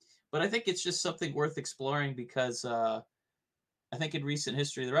 But I think it's just something worth exploring because I think in recent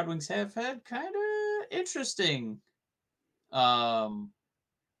history, the Red Wings have had kind of interesting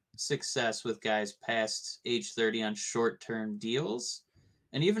success with guys past age 30 on short-term deals.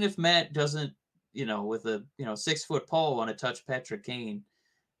 And even if Matt doesn't, with a 6-foot pole want to touch Patrick Kane,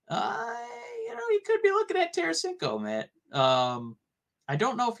 he could be looking at Tarasenko, Matt. I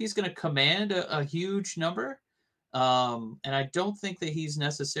don't know if he's going to command a huge number. And I don't think that he's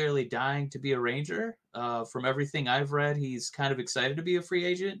necessarily dying to be a Ranger. From everything I've read, he's kind of excited to be a free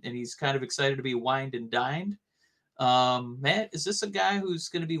agent, and he's kind of excited to be wined and dined. Matt, is this a guy who's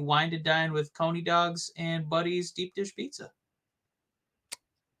going to be wined and dined with Coney dogs and Buddy's deep dish pizza?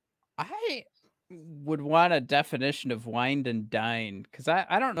 I would want a definition of wined and dined because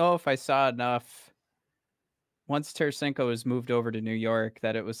I don't know if I saw enough once Tarasenko was moved over to New York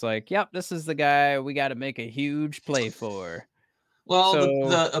that it was like, yep, this is the guy we got to make a huge play for. Well, So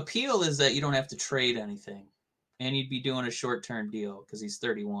the appeal is that you don't have to trade anything, and you'd be doing a short-term deal because he's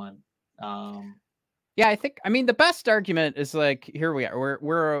 31. yeah, I mean, the best argument is like, here we are.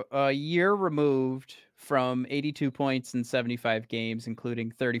 We're a year removed from 82 points in 75 games,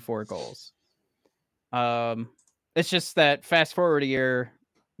 including 34 goals. It's just that fast forward a year,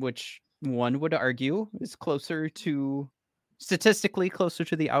 which one would argue is statistically closer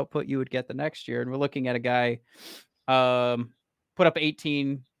to the output you would get the next year. And we're looking at a guy put up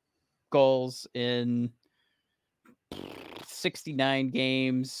 18 goals in 69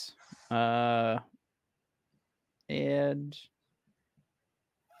 games and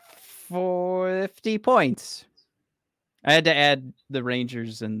 50 points. I had to add the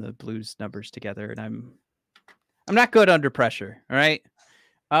Rangers and the Blues numbers together, and I'm not good under pressure. All right.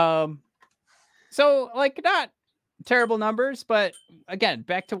 So like not terrible numbers, but again,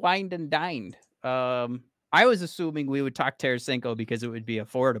 back to wined and dined. I was assuming we would talk Tarasenko because it would be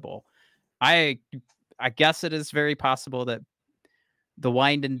affordable. I guess it is very possible that the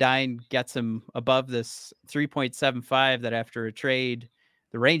wined and dine gets him above this 3.75 that after a trade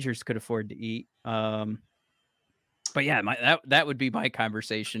the Rangers could afford to eat. But yeah, that would be my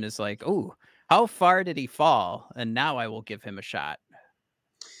conversation is like, oh, how far did he fall? And now I will give him a shot.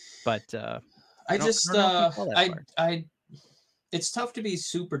 But it's tough to be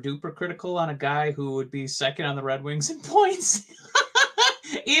super duper critical on a guy who would be second on the Red Wings in points,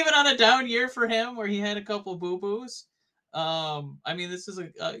 even on a down year for him where he had a couple boo-boos. I mean, this is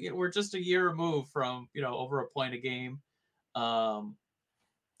we're just a year removed from, over a point a game. So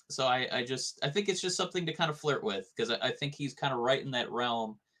I think it's just something to kind of flirt with because I think he's kind of right in that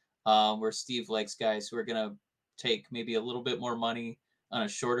realm where Steve likes guys who are going to take maybe a little bit more money on a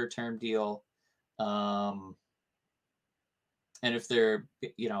shorter term deal. And if they're,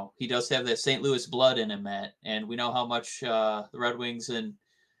 he does have that St. Louis blood in him, Matt, and we know how much the Red Wings and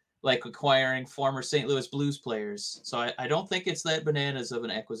like acquiring former St. Louis Blues players. So I don't think it's that bananas of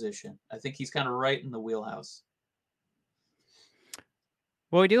an acquisition. I think he's kind of right in the wheelhouse.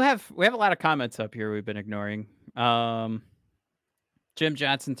 Well, we have a lot of comments up here we've been ignoring. Jim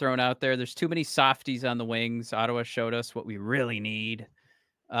Johnson thrown out there. There's too many softies on the wings. Ottawa showed us what we really need.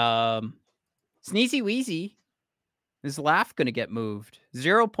 Sneezy Weezy. Is Laugh going to get moved?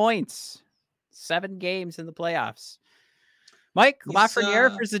 0 points. 7 games in the playoffs. Mike,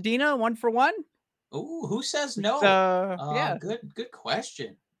 Lafreniere for Zadina, 1-for-1? Oh, who says no? Yeah. Good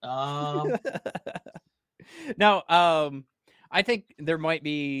question. No, I think there might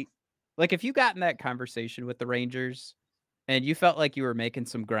be, like, if you got in that conversation with the Rangers and you felt like you were making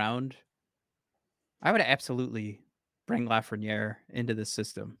some ground, I would absolutely bring Lafreniere into the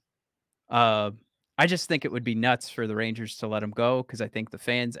system. I just think it would be nuts for the Rangers to let him go because I think the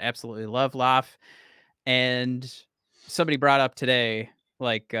fans absolutely love Laf. And somebody brought up today,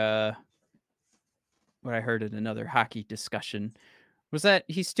 like what I heard in another hockey discussion, was that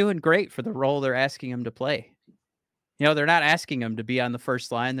he's doing great for the role they're asking him to play. They're not asking him to be on the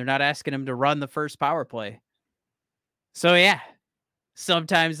first line. They're not asking him to run the first power play. So, yeah,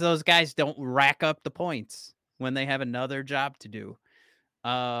 sometimes those guys don't rack up the points when they have another job to do.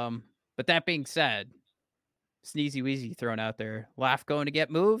 But that being said, Sneezy Weezy thrown out there. Laugh going to get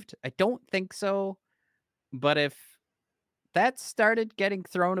moved? I don't think so. But if that started getting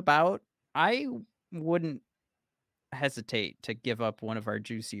thrown about, I wouldn't hesitate to give up one of our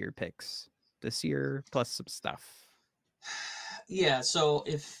juicier picks this year plus some stuff. Yeah, so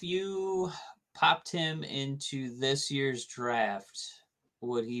if you popped him into this year's draft,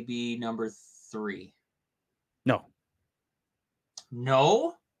 would he be number 3? No.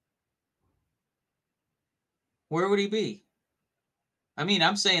 No? Where would he be? I mean,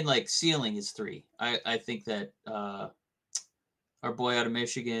 I'm saying like ceiling is 3. I think that our boy out of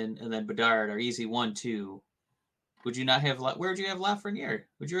Michigan and then Bedard are easy 1, 2. Would you not have? Where would you have Lafreniere?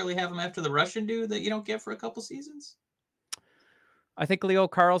 Would you really have him after the Russian dude that you don't get for a couple seasons? I think Leo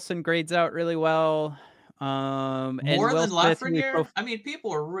Carlson grades out really well. More than Lafreniere? I mean,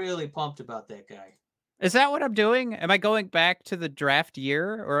 people are really pumped about that guy. Is that what I'm doing? Am I going back to the draft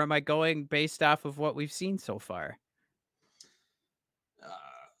year, or am I going based off of what we've seen so far?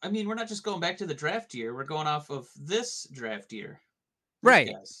 I mean, we're not just going back to the draft year. We're going off of this draft year.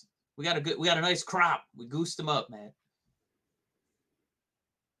 Right. Guys. We got a nice crop. We goosed them up, man.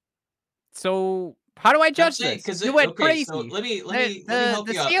 So How do I I'm judge saying this? because You went okay, so crazy. let me help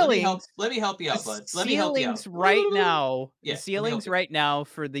The you out. ceilings, Let me help you the out, bud. Let me help you out. ceilings right now, the Yeah, let me help ceilings you. right now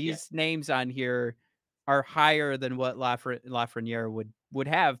for Yeah. these names on here are higher than what Lafreniere would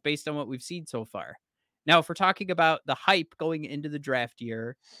have based on what we've seen so far. Now, if we're talking about the hype going into the draft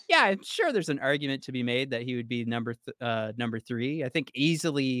year, yeah, I'm sure there's an argument to be made that he would be number 3. I think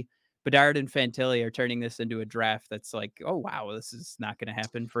easily Bedard and Fantilli are turning this into a draft that's like, oh wow, this is not going to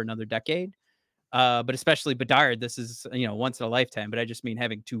happen for another decade. But especially Bedard, this is once in a lifetime. But I just mean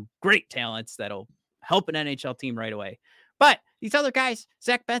having 2 great talents that'll help an NHL team right away. But these other guys,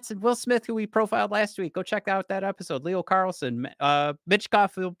 Zach Benson, Will Smith, who we profiled last week, go check out that episode. Leo Carlson,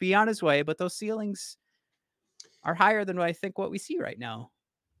 Mitchkov will be on his way, but those ceilings are higher than what we see right now.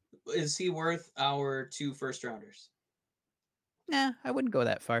 Is he worth our 2 first rounders? Nah, I wouldn't go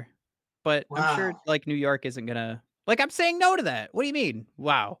that far. But I'm sure Wow. New York isn't gonna I'm saying no to that. What do you mean?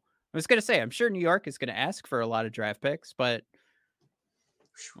 Wow. I was gonna say I'm sure New York is gonna ask for a lot of draft picks, but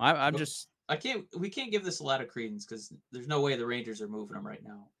I'm Okay. just We can't give this a lot of credence because there's no way the Rangers are moving him right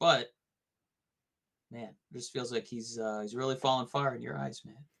now. But man, it just feels like he's really falling far in your eyes,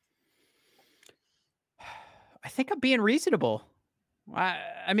 man. I think I'm being reasonable.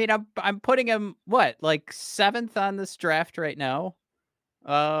 I mean, I'm putting him like 7th on this draft right now.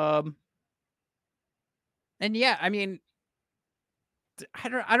 And yeah, I mean, I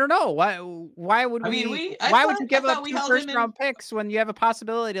don't know why would I mean, why would you I give thought up we 2 held him first in. round picks when you have a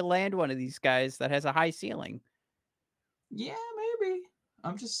possibility to land one of these guys that has a high ceiling? Yeah, maybe.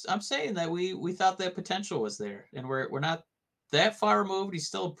 I'm saying that we thought that potential was there, and we're not that far removed. He's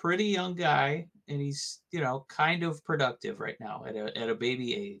still a pretty young guy, and he's kind of productive right now at a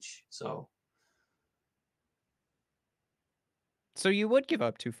baby age. So So you would give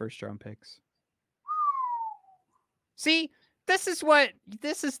up 2 first round picks. See, this is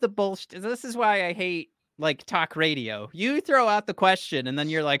the bullshit. This is why I hate talk radio. You throw out the question and then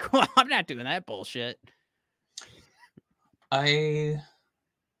you're like, well, I'm not doing that bullshit. I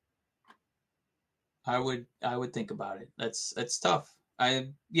would think about it. That's tough.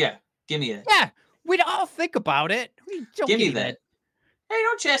 Give me it. Yeah, we'd all think about it. Give me that. Hey,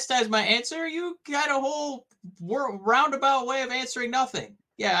 don't chastise my answer. You got a whole roundabout way of answering nothing.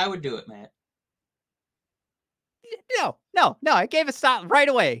 Yeah, I would do it, Matt. No. I gave a stop right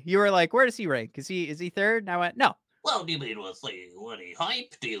away. You were like, where does he rank? Is he 3rd? And I went, no. Well, do you mean with the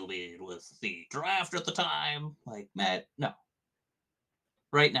hype? Do you mean with the draft at the time? Like, Matt, no.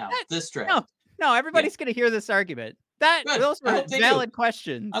 Right now, this draft. No, everybody's going to hear this argument. Those were valid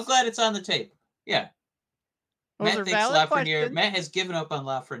questions. I'm glad it's on the tape. Yeah. Those Matt thinks Lafreniere. Matt has given up on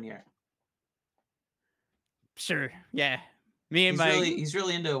Lafreniere. Sure. Yeah. He's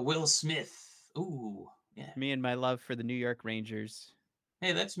really into Will Smith. Ooh. Yeah. Me and my love for the New York Rangers.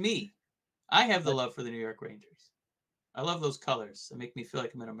 Hey, that's me. I have the love for the New York Rangers. I love those colors. They make me feel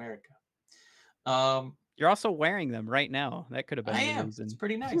like I'm in America. You're also wearing them right now. That could have been the reason. It's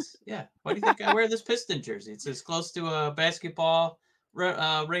pretty nice. Yeah. Why do you think I wear this Piston jersey? It's as close to a basketball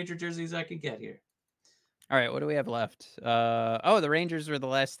Ranger jersey as I can get here. All right. What do we have left? The Rangers were the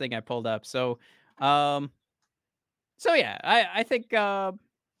last thing I pulled up. So yeah, I think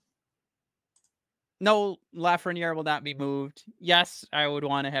no, Lafreniere will not be moved. Yes, I would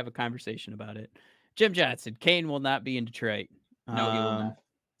want to have a conversation about it. Jim Johnson, Kane will not be in Detroit. No, he will not.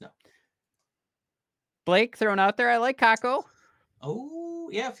 No. Blake thrown out there. I like Kako.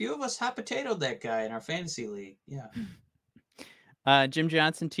 Oh, yeah. A few of us hot potatoed that guy in our fantasy league. Yeah. Jim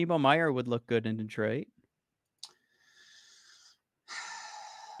Johnson, Timo Meier would look good in Detroit.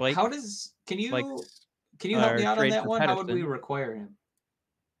 Blake, can you help me out on that one? How would we require him?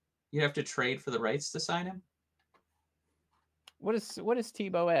 You have to trade for the rights to sign him? What is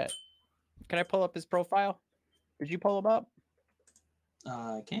Tebow at? Can I pull up his profile? Did you pull him up?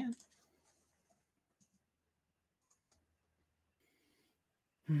 I can.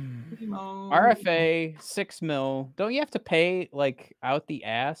 RFA $6 million. Don't you have to pay out the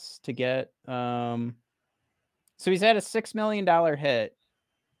ass to get? So he's at a $6 million hit.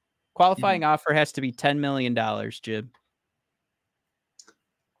 Qualifying offer has to be $10 million, Jib.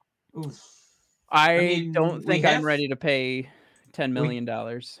 Oof. I don't think I'm ready to pay $10 million.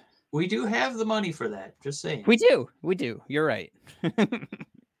 We do have the money for that. Just saying. We do. You're right.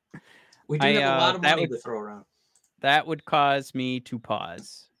 We do have a lot of money to throw around. That would cause me to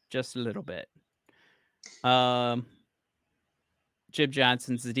pause just a little bit. Jib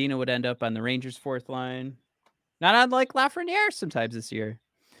Johnson, Zadina would end up on the Rangers' 4th line. Not unlike Lafreniere sometimes this year.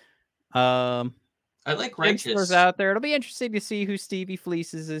 I like Righteous. Throws out there. It'll be interesting to see who Stevie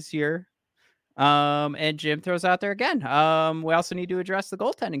fleeces this year. And Jim throws out there again. We also need to address the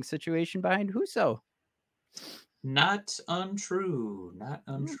goaltending situation behind Husso. Not untrue. Not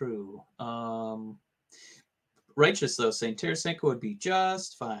untrue. Righteous though, saying Tarasenko would be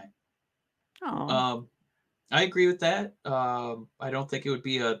just fine. Oh, I agree with that. I don't think it would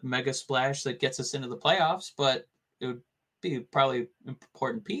be a mega splash that gets us into the playoffs, but it would be probably an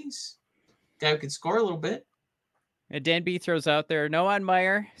important piece. Guy who could score a little bit. Dan B throws out there no on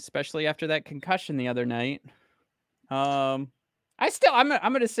Meyer, especially after that concussion the other night. I'm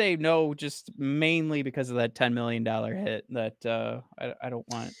going to say no, just mainly because of that $10 million hit that I don't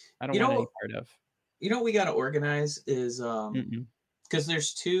want any part of. You know what we got to organize is Mm-mm. because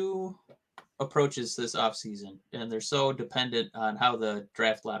there's two approaches this offseason, and they're so dependent on how the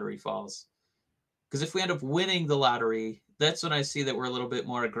draft lottery falls. Because if we end up winning the lottery, that's when I see that we're a little bit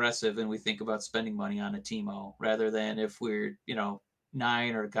more aggressive and we think about spending money on a Timo rather than if we're,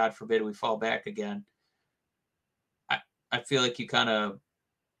 9 or God forbid we fall back again. I feel like you kind of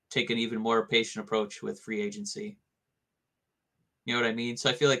take an even more patient approach with free agency. You know what I mean? So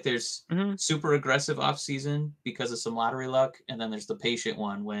I feel like there's super aggressive offseason because of some lottery luck, and then there's the patient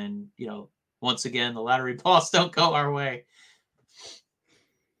one when, once again, the lottery balls don't go our way.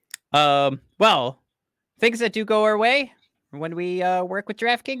 Well, things that do go our way when we work with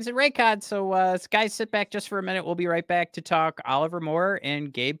DraftKings and Raycon. So, guys, sit back just for a minute. We'll be right back to talk Oliver Moore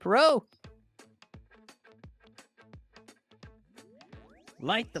and Gabe Perreault.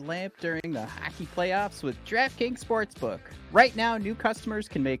 Light the lamp during the hockey playoffs with DraftKings Sportsbook. Right now, new customers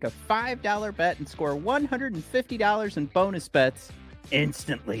can make a $5 bet and score $150 in bonus bets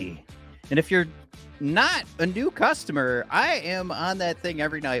instantly. And if you're not a new customer, I am on that thing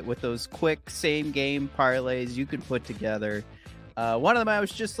every night with those quick same game parlays you can put together. One of them I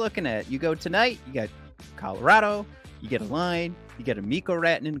was just looking at. You go tonight, you got Colorado, you get a line, you get a Mikko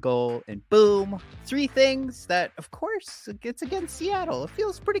Rantanen goal, and boom, 3 things that, of course, it's against Seattle. It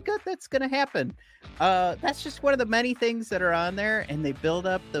feels pretty good that's going to happen. That's just one of the many things that are on there, and they build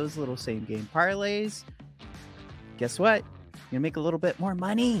up those little same-game parlays. Guess what? You're going to make a little bit more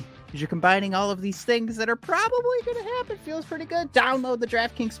money because you're combining all of these things that are probably going to happen. Feels pretty good. Download the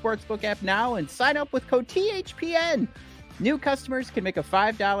DraftKings Sportsbook app now and sign up with code THPN. New customers can make a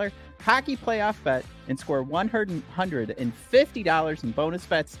 $5 hockey playoff bet and score $150 in bonus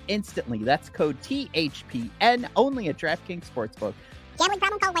bets instantly. That's code THPN only at DraftKings Sportsbook. Gambling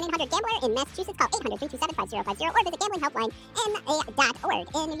problem? Call 1-800-GAMBLER. In Massachusetts, call 800-327-5050 or visit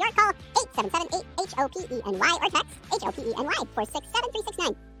gamblinghelpline.ma.org. In New York, call 877-8-HOPENY or text HOPENY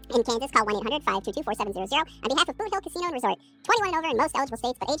 467-3669. In Kansas, call 1-800-522-4700. On behalf of Boot Hill Casino and Resort, 21 and over in most eligible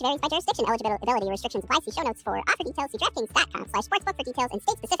states, but age varies by jurisdiction. Eligibility restrictions apply. See show notes for offer details. See DraftKings.com/sportsbook for details and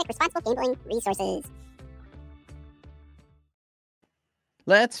state-specific responsible gambling resources.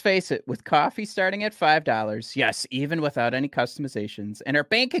 Let's face it, with coffee starting at $5, yes, even without any customizations, and our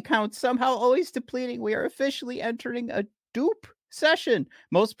bank account somehow always depleting, we are officially entering a dupe session.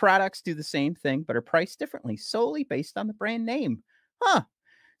 Most products do the same thing, but are priced differently, solely based on the brand name.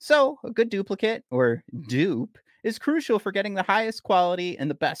 So a good duplicate, or dupe, is crucial for getting the highest quality and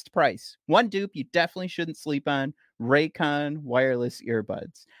the best price. One dupe you definitely shouldn't sleep on: Raycon wireless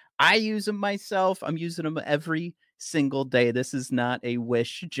earbuds. I use them myself. I'm using them every single day. This is not a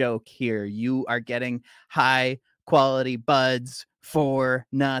wish joke here. You are getting high quality buds for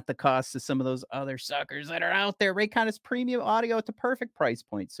not the cost of some of those other suckers that are out there. Raycon is premium audio at the perfect price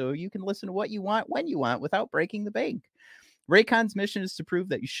point, so you can listen to what you want when you want without breaking the bank. Raycon's mission is to prove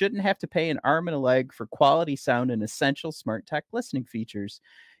that you shouldn't have to pay an arm and a leg for quality sound and essential smart tech listening features.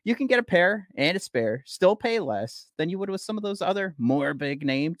 You can get a pair and a spare, still pay less than you would with some of those other more big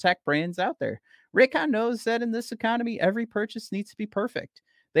name tech brands out there. Raycon knows that in this economy, every purchase needs to be perfect.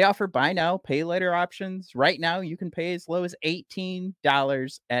 They offer buy now, pay later options. Right now, you can pay as low as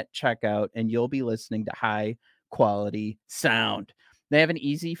 $18 at checkout, and you'll be listening to high quality sound. They have an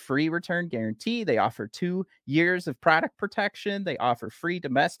easy free return guarantee. They offer 2 years of product protection. They offer free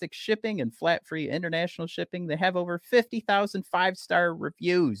domestic shipping and flat free international shipping. They have over 50,000 5-star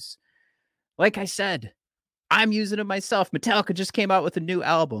reviews. Like I said, I'm using it myself. Metallica just came out with a new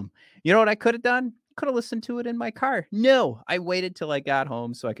album. You know what I could have done? Could have listened to it in my car. No, I waited till I got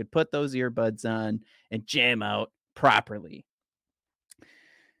home so I could put those earbuds on and jam out properly.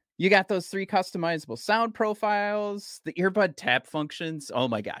 You got those 3 customizable sound profiles, the earbud tap functions. Oh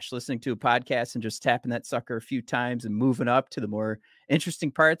my gosh, listening to a podcast and just tapping that sucker a few times and moving up to the more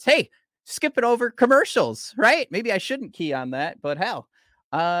interesting parts. Hey, skipping over commercials, right? Maybe I shouldn't key on that, but hell.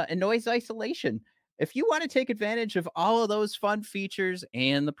 And noise isolation. If you want to take advantage of all of those fun features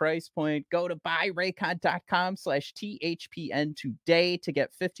and the price point, go to buyraycon.com/THPN today to get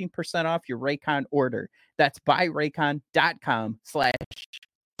 15% off your Raycon order. That's buyraycon.com/THPN.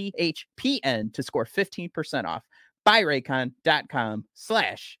 THPN to score 15% off.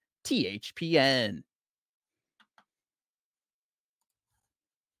 buyraycon.com/THPN.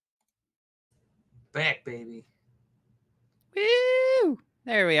 Back, baby. Woo!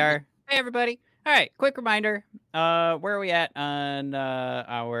 There we are. Hey, everybody. All right, quick reminder. Where are we at on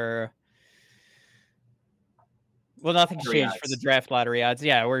our... Well, nothing's changed for the draft lottery odds.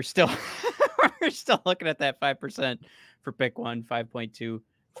 Yeah, we're still we're still looking at that 5% for pick 1, 5.2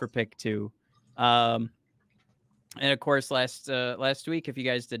 for pick 2. And of course, last week, if you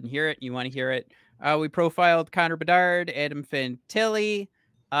guys didn't hear it, you want to hear it, we profiled Connor Bedard, Adam Fantilli.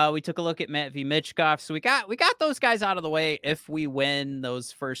 We took a look at Matt V. Michkov. So we got those guys out of the way if we win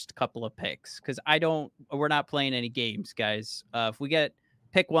those first couple of picks. Because we're not playing any games, guys. If we get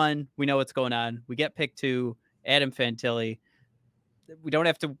pick 1, we know what's going on. We get pick 2, Adam Fantilli. We don't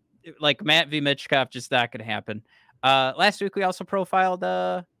have to, like, Matt V. Michkov, just not going to happen. Last week, we also profiled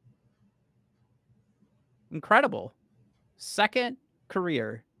incredible second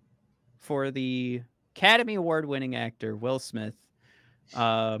career for the Academy Award winning actor Will Smith.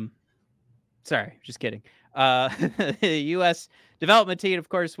 Sorry, just kidding. The U.S. development team, of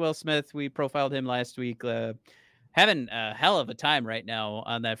course, Will Smith. We profiled him last week. Having a hell of a time right now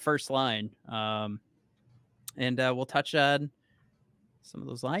on that first line. And we'll touch on some of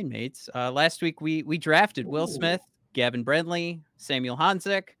those line mates. Last week we drafted Will Smith, Gavin Brendley, Samuel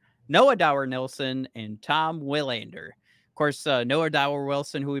Hanzik, Noah Dower-Nilsson, and Tom Willander. Of course, Noah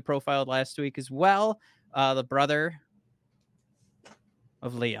Dower-Wilson, who we profiled last week as well, the brother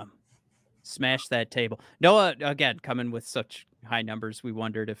of Liam. Smash that table. Noah, again, coming with such high numbers, we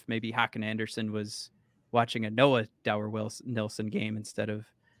wondered if maybe Håkan Andersson was watching a Noah Dower-Nilsson game instead of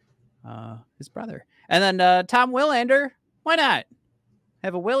his brother. And then Tom Willander, why not?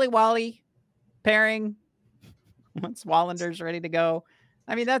 Have a Willy Wally pairing once Wallander's ready to go.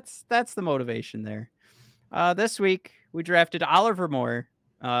 I mean, that's the motivation there. This week, we drafted Oliver Moore,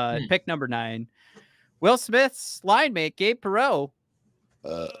 pick number 9. Will Smith's line mate, Gabe Perreault.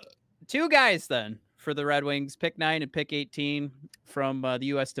 2 guys then for the Red Wings, pick 9 and pick 18 from the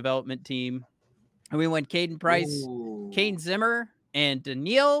U.S. development team. And we went Caden Price, Kane Zimmer, and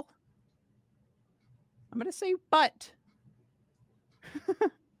Daniil. I'm going to say butt.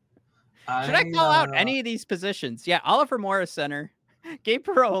 Should I call out any of these positions? Yeah, Oliver Moore is center, Gabe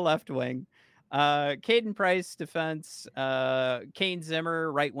Perreault left wing, Caden Price defense, Kane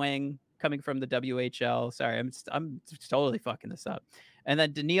Zimmer right wing coming from the WHL. Sorry, I'm totally fucking this up. And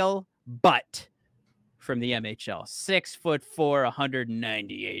then Daniil Butt from the MHL, 6'4",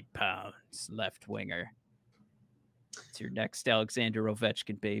 198 pounds, left winger. It's your next Alexander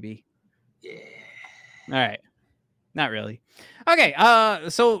Ovechkin, baby. Yeah. All right. Not really. Okay.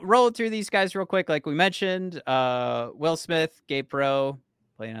 So roll through these guys real quick. Like we mentioned, Will Smith, Gabe Perreault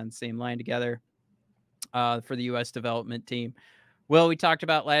playing on the same line together for the U.S. development team. Will, we talked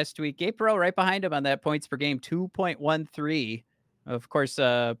about last week. Gabe Perreault right behind him on that points per game, 2.13. Of course,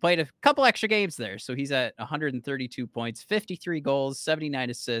 played a couple extra games there. So he's at 132 points, 53 goals, 79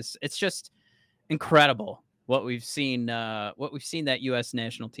 assists. It's just incredible what we've seen that U.S.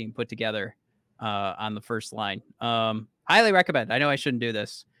 national team put together on the first line. Highly recommend. I know I shouldn't do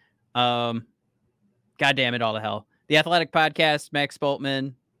this. God damn it all to hell. The Athletic Podcast, Max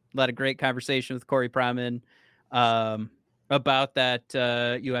Boltman led a great conversation with Corey Proman about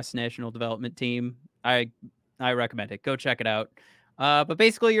that U.S. national development team. I recommend it. Go check it out. But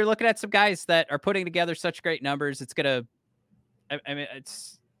basically, you're looking at some guys that are putting together such great numbers. It's gonna, I mean,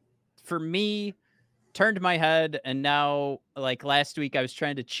 it's, for me, turned my head, and now, like last week, I was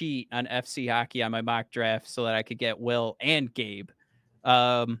trying to cheat on FC Hockey on my mock draft so that I could get Will and Gabe.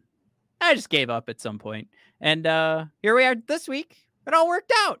 I just gave up at some point, and here we are this week. It all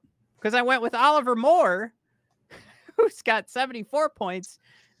worked out because I went with Oliver Moore, who's got 74 points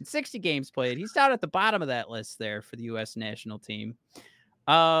and 60 games played. He's down at the bottom of that list there for the U.S. national team.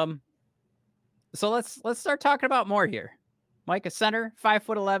 So let's start talking about Moore here. Mike, a center,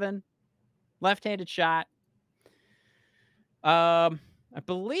 5'11", left-handed shot. I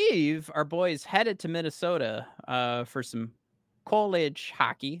believe our boy is headed to Minnesota for some college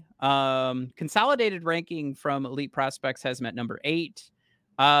hockey. Consolidated ranking from Elite Prospects has him at number 8.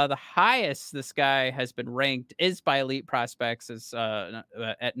 The highest this guy has been ranked is by Elite Prospects is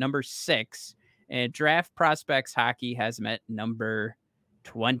at number 6, and Draft Prospects Hockey has him at number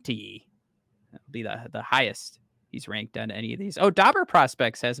 20. That'll be the highest he's ranked on any of these. Oh, Dauber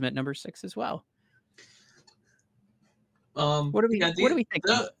Prospects has him at number 6 as well. What do we think?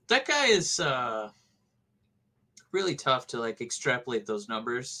 That guy is really tough to like extrapolate those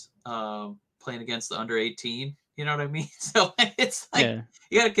numbers playing against the under 18. You know what I mean? So it's like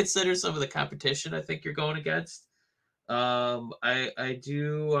you got to consider some of the competition I think you're going against. I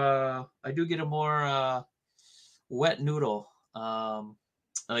do get a more wet noodle.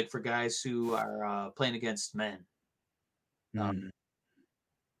 Like for guys who are playing against men. I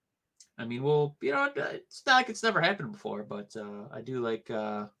mean, well, it's not like it's never happened before, but I do like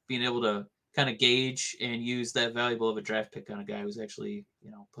being able to kind of gauge and use that valuable of a draft pick on a guy who's actually,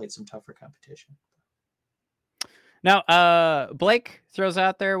 played some tougher competition. Now, Blake throws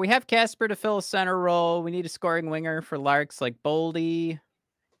out there, we have Casper to fill a center role. We need a scoring winger for Larks like Boldy.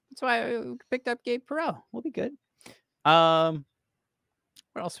 That's why I picked up Gabe Perreault. We'll be good. What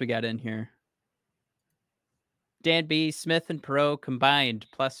else we got in here? Dan B, Smith, and Perreault combined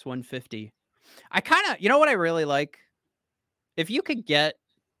plus 150. I kind of, what I really like? If you could get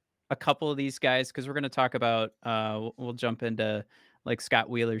a couple of these guys, because we're going to talk about, we'll jump into like Scott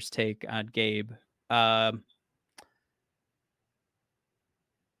Wheeler's take on Gabe.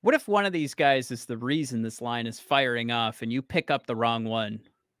 What if one of these guys is the reason this line is firing off and you pick up the wrong one?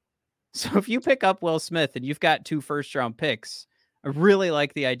 So if you pick up Will Smith and you've got 2 first-round picks, I really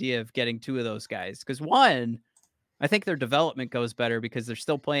like the idea of getting 2 of those guys. Because one, I think their development goes better because they're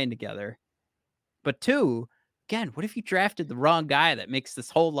still playing together. But 2, again, what if you drafted the wrong guy that makes this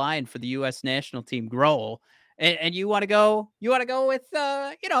whole line for the U.S. national team grow? And you want to go with,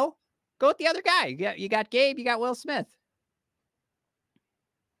 go with the other guy. You got Gabe, you got Will Smith.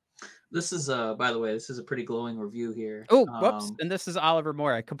 This is, by the way, this is a pretty glowing review here. Oh, whoops. And this is Oliver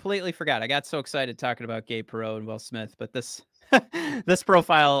Moore. I completely forgot. I got so excited talking about Gabe Perreault and Will Smith, but this this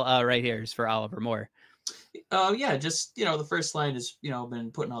profile right here is for Oliver Moore. Yeah, just, the first line is,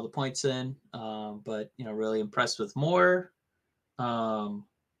 been putting all the points in, but, really impressed with Moore.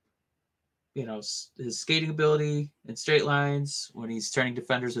 His skating ability in straight lines when he's turning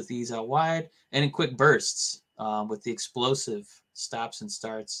defenders with ease out wide and in quick bursts with the explosive stops and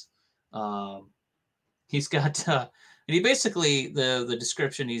starts. He's got, and he basically, the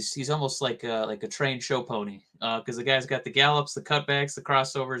description, he's almost like a trained show pony because the guy's got the gallops, the cutbacks, the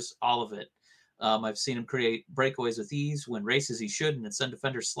crossovers, all of it. I've seen him create breakaways with ease, win races he shouldn't, and send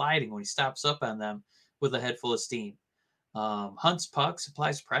defenders sliding when he stops up on them with a head full of steam. Hunts pucks,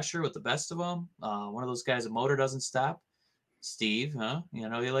 applies pressure with the best of them. One of those guys, a motor doesn't stop. Steve, huh? You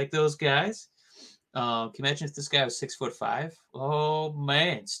like those guys. Can you imagine if this guy was 6'5"? Oh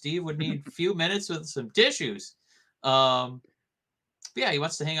man, Steve would need a few minutes with some tissues. But yeah, he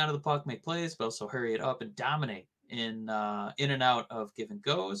wants to hang on to the puck, make plays, but also hurry it up and dominate in and out of give and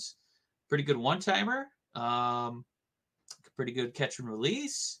goes. Pretty good one-timer. Pretty good catch and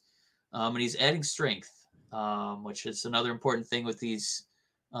release. And he's adding strength, which is another important thing with these,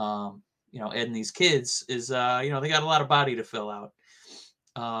 adding these kids is, they got a lot of body to fill out.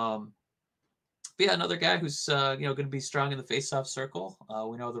 But yeah, another guy who's, going to be strong in the face-off circle.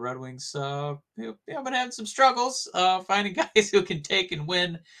 We know the Red Wings, been having some struggles finding guys who can take and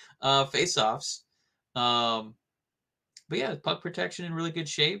win face-offs. But yeah, puck protection in really good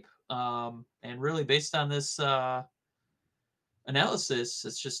shape. And really based on this analysis,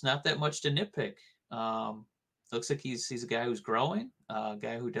 it's just not that much to nitpick. Looks like he's a guy who's growing, a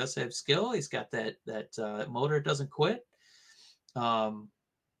guy who does have skill. He's got that motor doesn't quit. And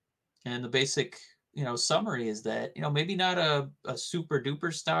the basic, summary is that, maybe not a super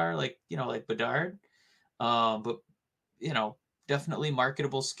duper star like Bedard, but, definitely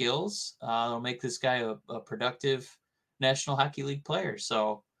marketable skills. It'll make this guy a productive National Hockey League player.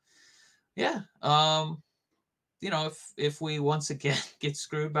 So, yeah, if we once again get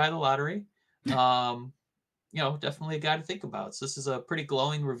screwed by the lottery, definitely a guy to think about. So this is a pretty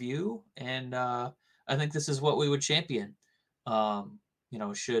glowing review, and I think this is what we would champion.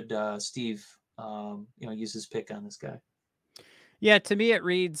 Should Steve, use his pick on this guy. Yeah, to me it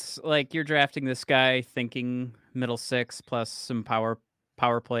reads like you're drafting this guy thinking middle six plus some power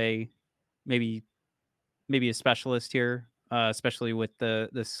play, maybe a specialist here, especially with the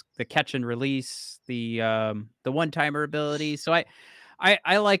catch and release, the one-timer ability. So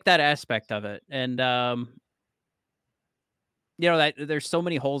I like that aspect of it, and that there's so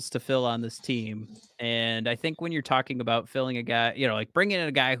many holes to fill on this team. And I think when you're talking about filling a guy, like bringing in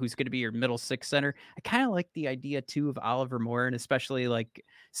a guy who's going to be your middle six center, I kind of like the idea too of Oliver Moore, and especially like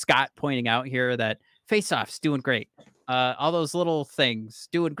Scott pointing out here that faceoffs doing great. All those little things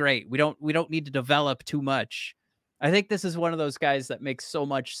doing great. We don't need to develop too much. I think this is one of those guys that makes so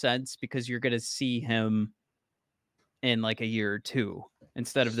much sense because you're going to see him in like a year or two,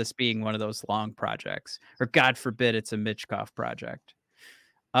 instead of this being one of those long projects, or God forbid it's a Mitchkov project.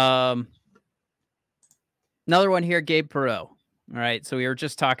 Another one here, Gabe Perreault. All right. So we were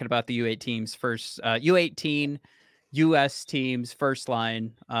just talking about the U8 teams first, U18 US teams first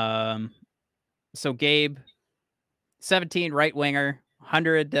line. So Gabe, 17, right winger,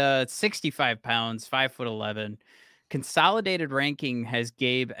 165 pounds, 5'11". Consolidated ranking has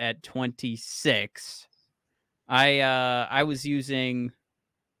Gabe at 26. I was using,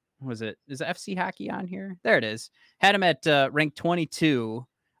 what was it? Is FC Hockey on here? There it is. Had him at rank 22.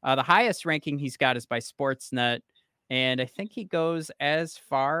 The highest ranking he's got is by Sportsnet, and I think he goes as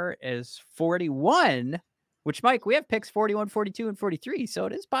far as 41. Which, Mike, we have picks 41, 42, and 43, so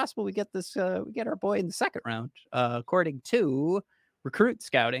it is possible we get this. We get our boy in the second round, according to Recruit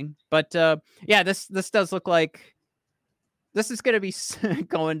Scouting. But yeah, this does look like this is going to be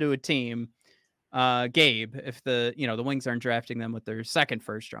going to a team. Gabe, if the Wings aren't drafting them with their second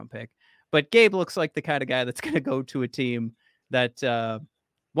first round pick, but Gabe looks like the kind of guy that's going to go to a team that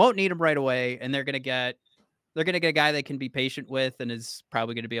won't need him right away, and they're going to get a guy they can be patient with and is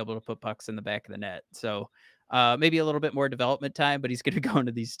probably going to be able to put pucks in the back of the net. So maybe a little bit more development time, but he's going to go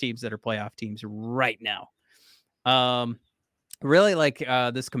into these teams that are playoff teams right now. Really like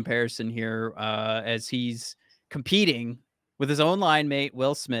this comparison here as he's competing with his own line mate,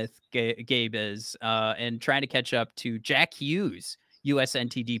 Will Smith, Gabe is, and trying to catch up to Jack Hughes'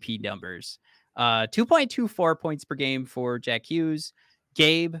 USNTDP numbers. 2.24 points per game for Jack Hughes.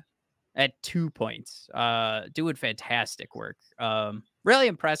 Gabe at 2 points, doing fantastic work. Really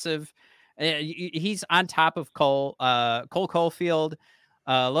impressive. He's on top of Cole Caulfield,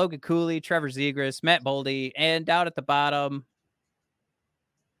 Logan Cooley, Trevor Zegras, Matt Boldy, and down at the bottom,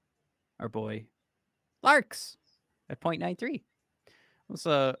 our boy Larks at 0.93. It's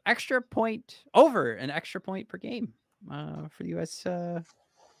an extra point per game for the US.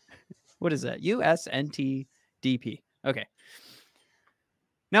 What is that? USNTDP. Okay.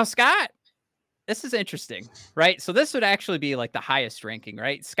 Now, Scott, this is interesting, right? So this would actually be like the highest ranking,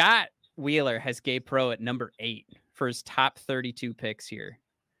 right? Scott Wheeler has Gabe Perreault at number 8 for his top 32 picks here.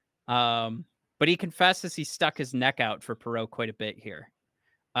 But he confesses he stuck his neck out for Perreault quite a bit here.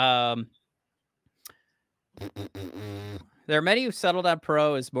 There are many who settled on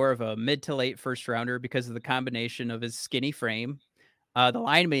Perreault as more of a mid to late first rounder because of the combination of his skinny frame, the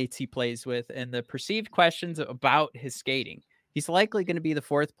line mates he plays with, and the perceived questions about his skating. He's likely going to be the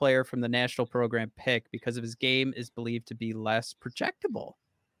 4th player from the national program pick because of his game is believed to be less projectable.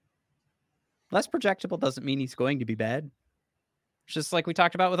 Less projectable doesn't mean he's going to be bad. It's just like we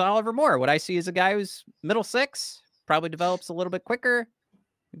talked about with Oliver Moore. What I see is a guy who's middle 6, probably develops a little bit quicker,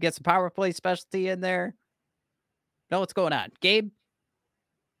 gets a power play specialty in there. Know what's going on. Gabe,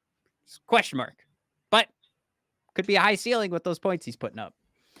 question mark, but could be a high ceiling with those points he's putting up.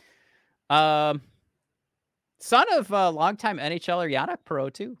 Son of longtime NHLer Yannick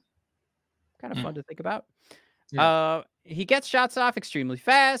Perreault, too. Kind of fun to think about. Yeah. He gets shots off extremely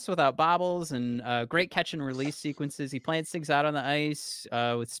fast without bobbles and great catch and release sequences. He plans things out on the ice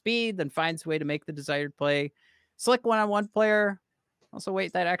with speed, then finds a way to make the desired play. Slick one-on-one player. Also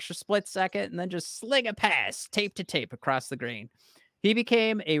wait that extra split second and then just sling a pass tape to tape across the grain. He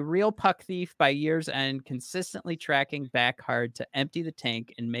became a real puck thief by year's end, consistently tracking back hard to empty the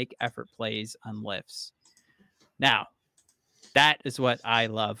tank and make effort plays on lifts. Now, that is what I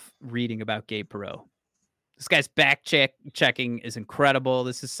love reading about Gabe Perreault. This guy's back checking is incredible.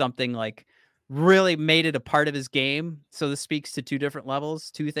 This is something like really made it a part of his game. So this speaks to 2 different levels,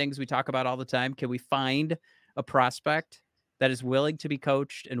 2 things we talk about all the time. Can we find a prospect that is willing to be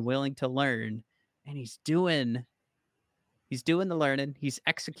coached and willing to learn? And he's doing the learning. He's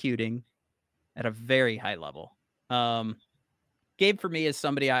executing at a very high level. Gabe for me is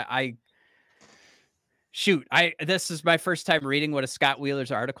somebody this is my first time reading one of Scott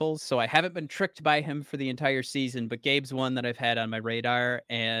Wheeler's articles, so I haven't been tricked by him for the entire season, but Gabe's one that I've had on my radar,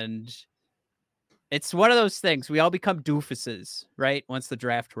 and it's one of those things. We all become doofuses, right? Once the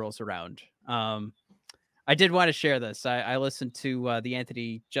draft rolls around. I did want to share this. I listen to the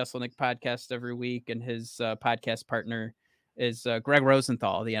Anthony Jeselnik podcast every week, and his podcast partner is Greg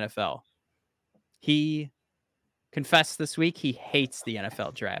Rosenthal of the NFL. He confessed this week he hates the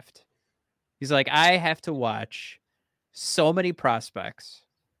NFL draft. He's like, I have to watch so many prospects,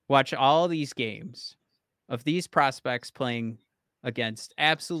 watch all these games of these prospects playing against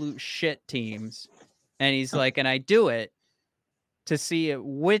absolute shit teams. And he's like, and I do it to see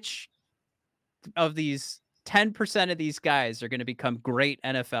which of these 10% of these guys are going to become great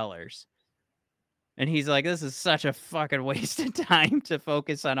NFLers. And he's like, this is such a fucking waste of time to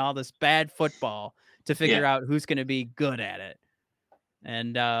focus on all this bad football to figure out who's going to be good at it.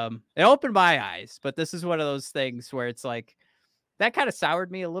 And it opened my eyes, but this is one of those things where it's like, that kind of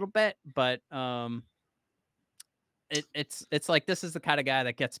soured me a little bit, but it's like this is the kind of guy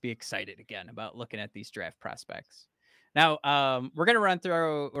that gets me excited again about looking at these draft prospects. Now, we're gonna run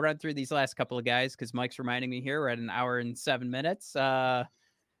through these last couple of guys because Mike's reminding me here we're at an hour and 7 minutes.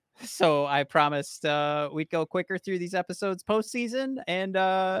 So I promised we'd go quicker through these episodes postseason, and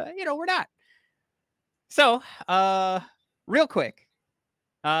we're not. So, real quick,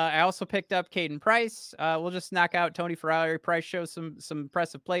 I also picked up Caden Price. We'll just knock out Tony Ferrari. Price shows some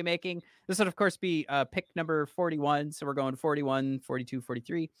impressive playmaking. This would, of course, be pick number 41. So we're going 41, 42,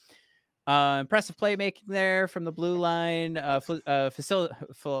 43. Impressive playmaking there from the blue line.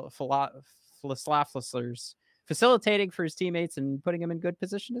 Facilitating for his teammates and putting him in good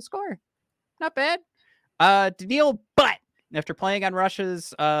position to score. Not bad. Daniil Butt, after playing on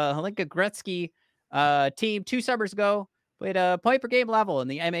Russia's Hlinka Gretzky team 2 summers ago, played a point per game level in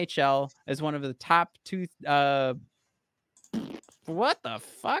the MHL as one of the top two. What the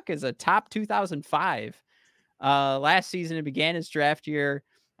fuck is a top 2005? Last season, it began his draft year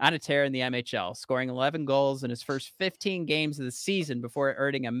on a tear in the MHL, scoring 11 goals in his first 15 games of the season before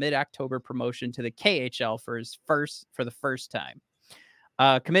earning a mid-October promotion to the KHL for the first time.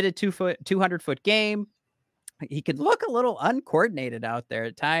 Committed 200-foot game. He could look a little uncoordinated out there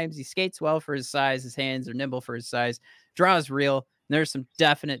at times. He skates well for his size. His hands are nimble for his size. Draws real. And there's some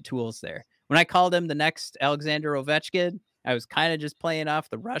definite tools there. When I called him the next Alexander Ovechkin, I was kind of just playing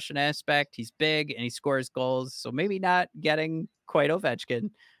off the Russian aspect. He's big and he scores goals. So maybe not getting quite Ovechkin,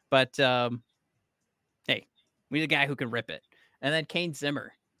 but hey, we need a guy who can rip it. And then Kane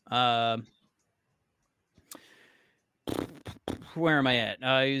Zimmer. Where am I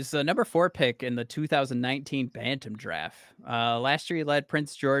at? He was the number 4 pick in the 2019 Bantam draft. Last year, he led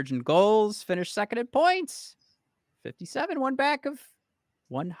Prince George in goals, finished second in points. 57, one back of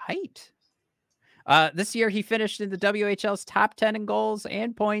one height. This year, he finished in the WHL's top 10 in goals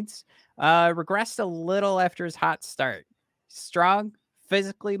and points. Regressed a little after his hot start. Strong,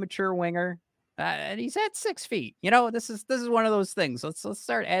 physically mature winger. And he's at 6 feet. This is one of those things. Let's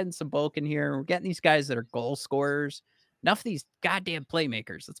start adding some bulk in here. We're getting these guys that are goal scorers. Enough of these goddamn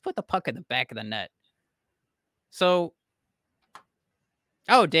playmakers. Let's put the puck in the back of the net. So,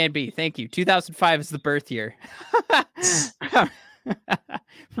 Dan B, thank you. 2005 is the birth year.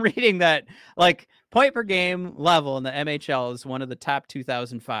 Reading that, like, point per game level in the MHL is one of the top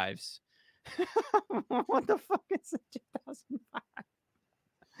 2005s. What the fuck is it?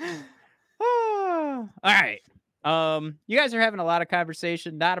 2005? All right. You guys are having a lot of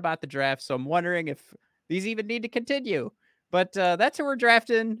conversation, not about the draft, so I'm wondering if these even need to continue. But that's who we're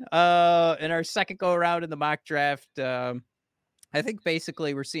drafting in our second go around in the mock draft. I think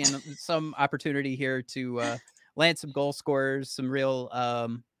basically we're seeing some opportunity here to land some goal scorers, some real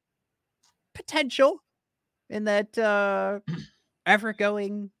potential in that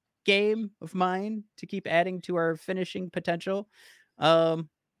ever-going game of mine to keep adding to our finishing potential. So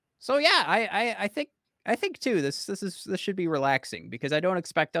yeah, I think too this should be relaxing because I don't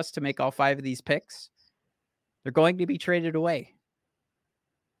expect us to make all 5 of these picks. They're going to be traded away.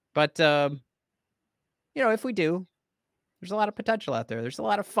 But if we do, there's a lot of potential out there. There's a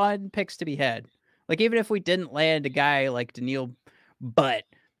lot of fun picks to be had. Like even if we didn't land a guy like Daniil Butt,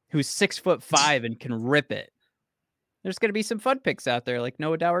 who's 6'5" and can rip it, there's going to be some fun picks out there like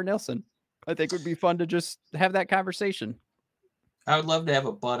Noah Dower-Nilsson. I think it would be fun to just have that conversation. I would love to have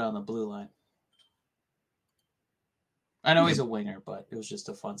a Butt on the blue line. I know he's a winger, but it was just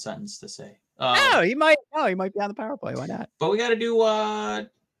a fun sentence to say. He might be on the power play. Why not? But we got to do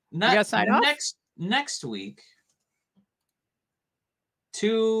next week.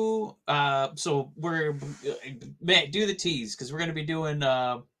 So we're do the tease because we're going to be doing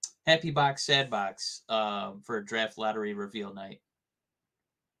Happy Box, Sad Box for draft lottery reveal night.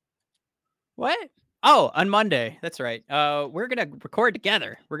 What? Oh, on Monday. That's right. We're going to record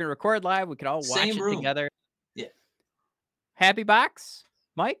together. We're going to record live. We can all watch it together. Yeah. Happy Box,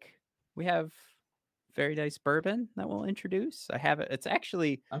 Mike. We have very nice bourbon that we'll introduce. I have it. It's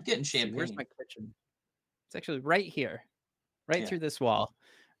actually. I'm getting champagne. Where's my kitchen? It's actually right here, through this wall.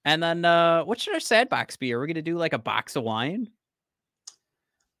 And then, what should our sad box be? Are we gonna do like a box of wine?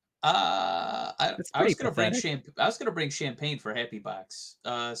 I was gonna bring champagne for Happy Box.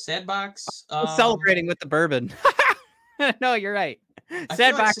 Sad Box. Celebrating with the bourbon. No, you're right.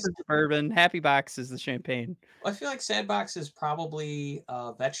 Sad Box is the bourbon. Happy Box is the champagne. I feel like Sad Box is probably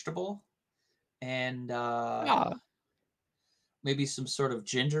vegetable, and maybe some sort of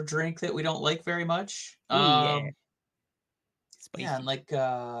ginger drink that we don't like very much. Spicy. Yeah, and like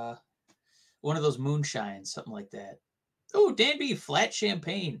one of those moonshines, something like that. Oh, Danby flat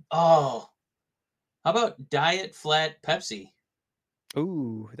champagne. Oh, how about diet flat Pepsi?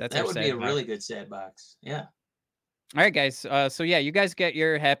 Ooh, that would be a really good sad box. Yeah. All right, guys. So yeah, you guys get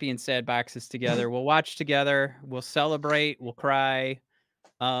your happy and sad boxes together. We'll watch together. We'll celebrate. We'll cry.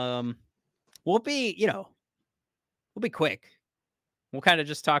 We'll be, we'll be quick. We'll kind of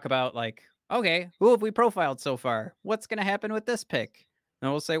just talk about like, okay, who have we profiled so far? What's going to happen with this pick?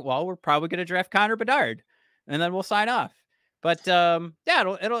 And we'll say, well, we're probably going to draft Connor Bedard, and then we'll sign off. But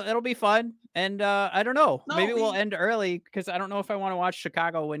yeah, it'll be fun. And I don't know, maybe we'll end early because I don't know if I want to watch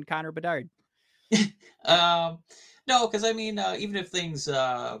Chicago win Connor Bedard. No, because I mean, even if things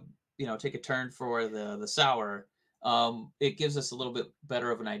take a turn for the sour, it gives us a little bit better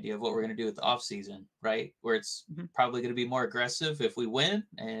of an idea of what we're going to do with the off season, right? Where it's probably going to be more aggressive if we win,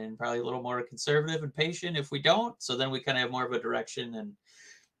 and probably a little more conservative and patient if we don't. So then we kind of have more of a direction,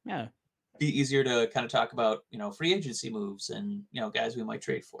 and be easier to kind of talk about free agency moves and guys we might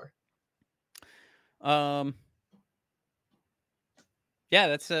trade for. Yeah,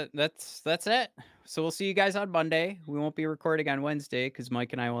 that's it. That's it. So we'll see you guys on Monday. We won't be recording on Wednesday because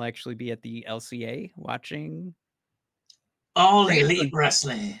Mike and I will actually be at the LCA watching All Elite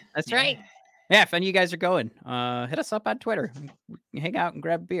Wrestling. That's right. Yeah, if any of you guys are going, hit us up on Twitter. We can hang out and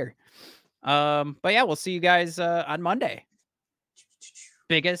grab a beer. But yeah, we'll see you guys on Monday.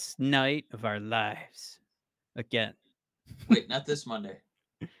 Biggest night of our lives. Again. Wait, not this Monday.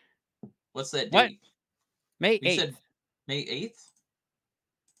 What's that date? What? May 8th. You said May 8th?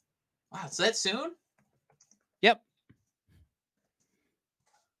 Wow, it's that soon? Yep.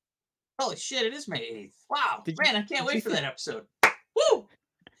 Holy shit, it is May 8th. Wow. Man, I can't wait for that episode. Woo!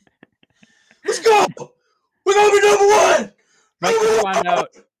 Let's go! We're going to be number one! Mike just found out.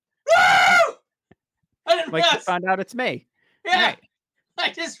 Woo! I didn't Mike just found out it's May. Yeah. Right. I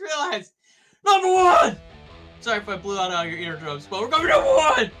just realized. Number one! Sorry if I blew out all your eardrums, but we're going to be number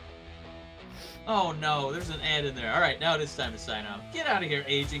one! Oh no, there's an ad in there. All right, now it is time to sign out. Get out of here,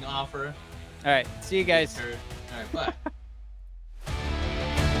 aging offer. All right, see you guys. All right, bye.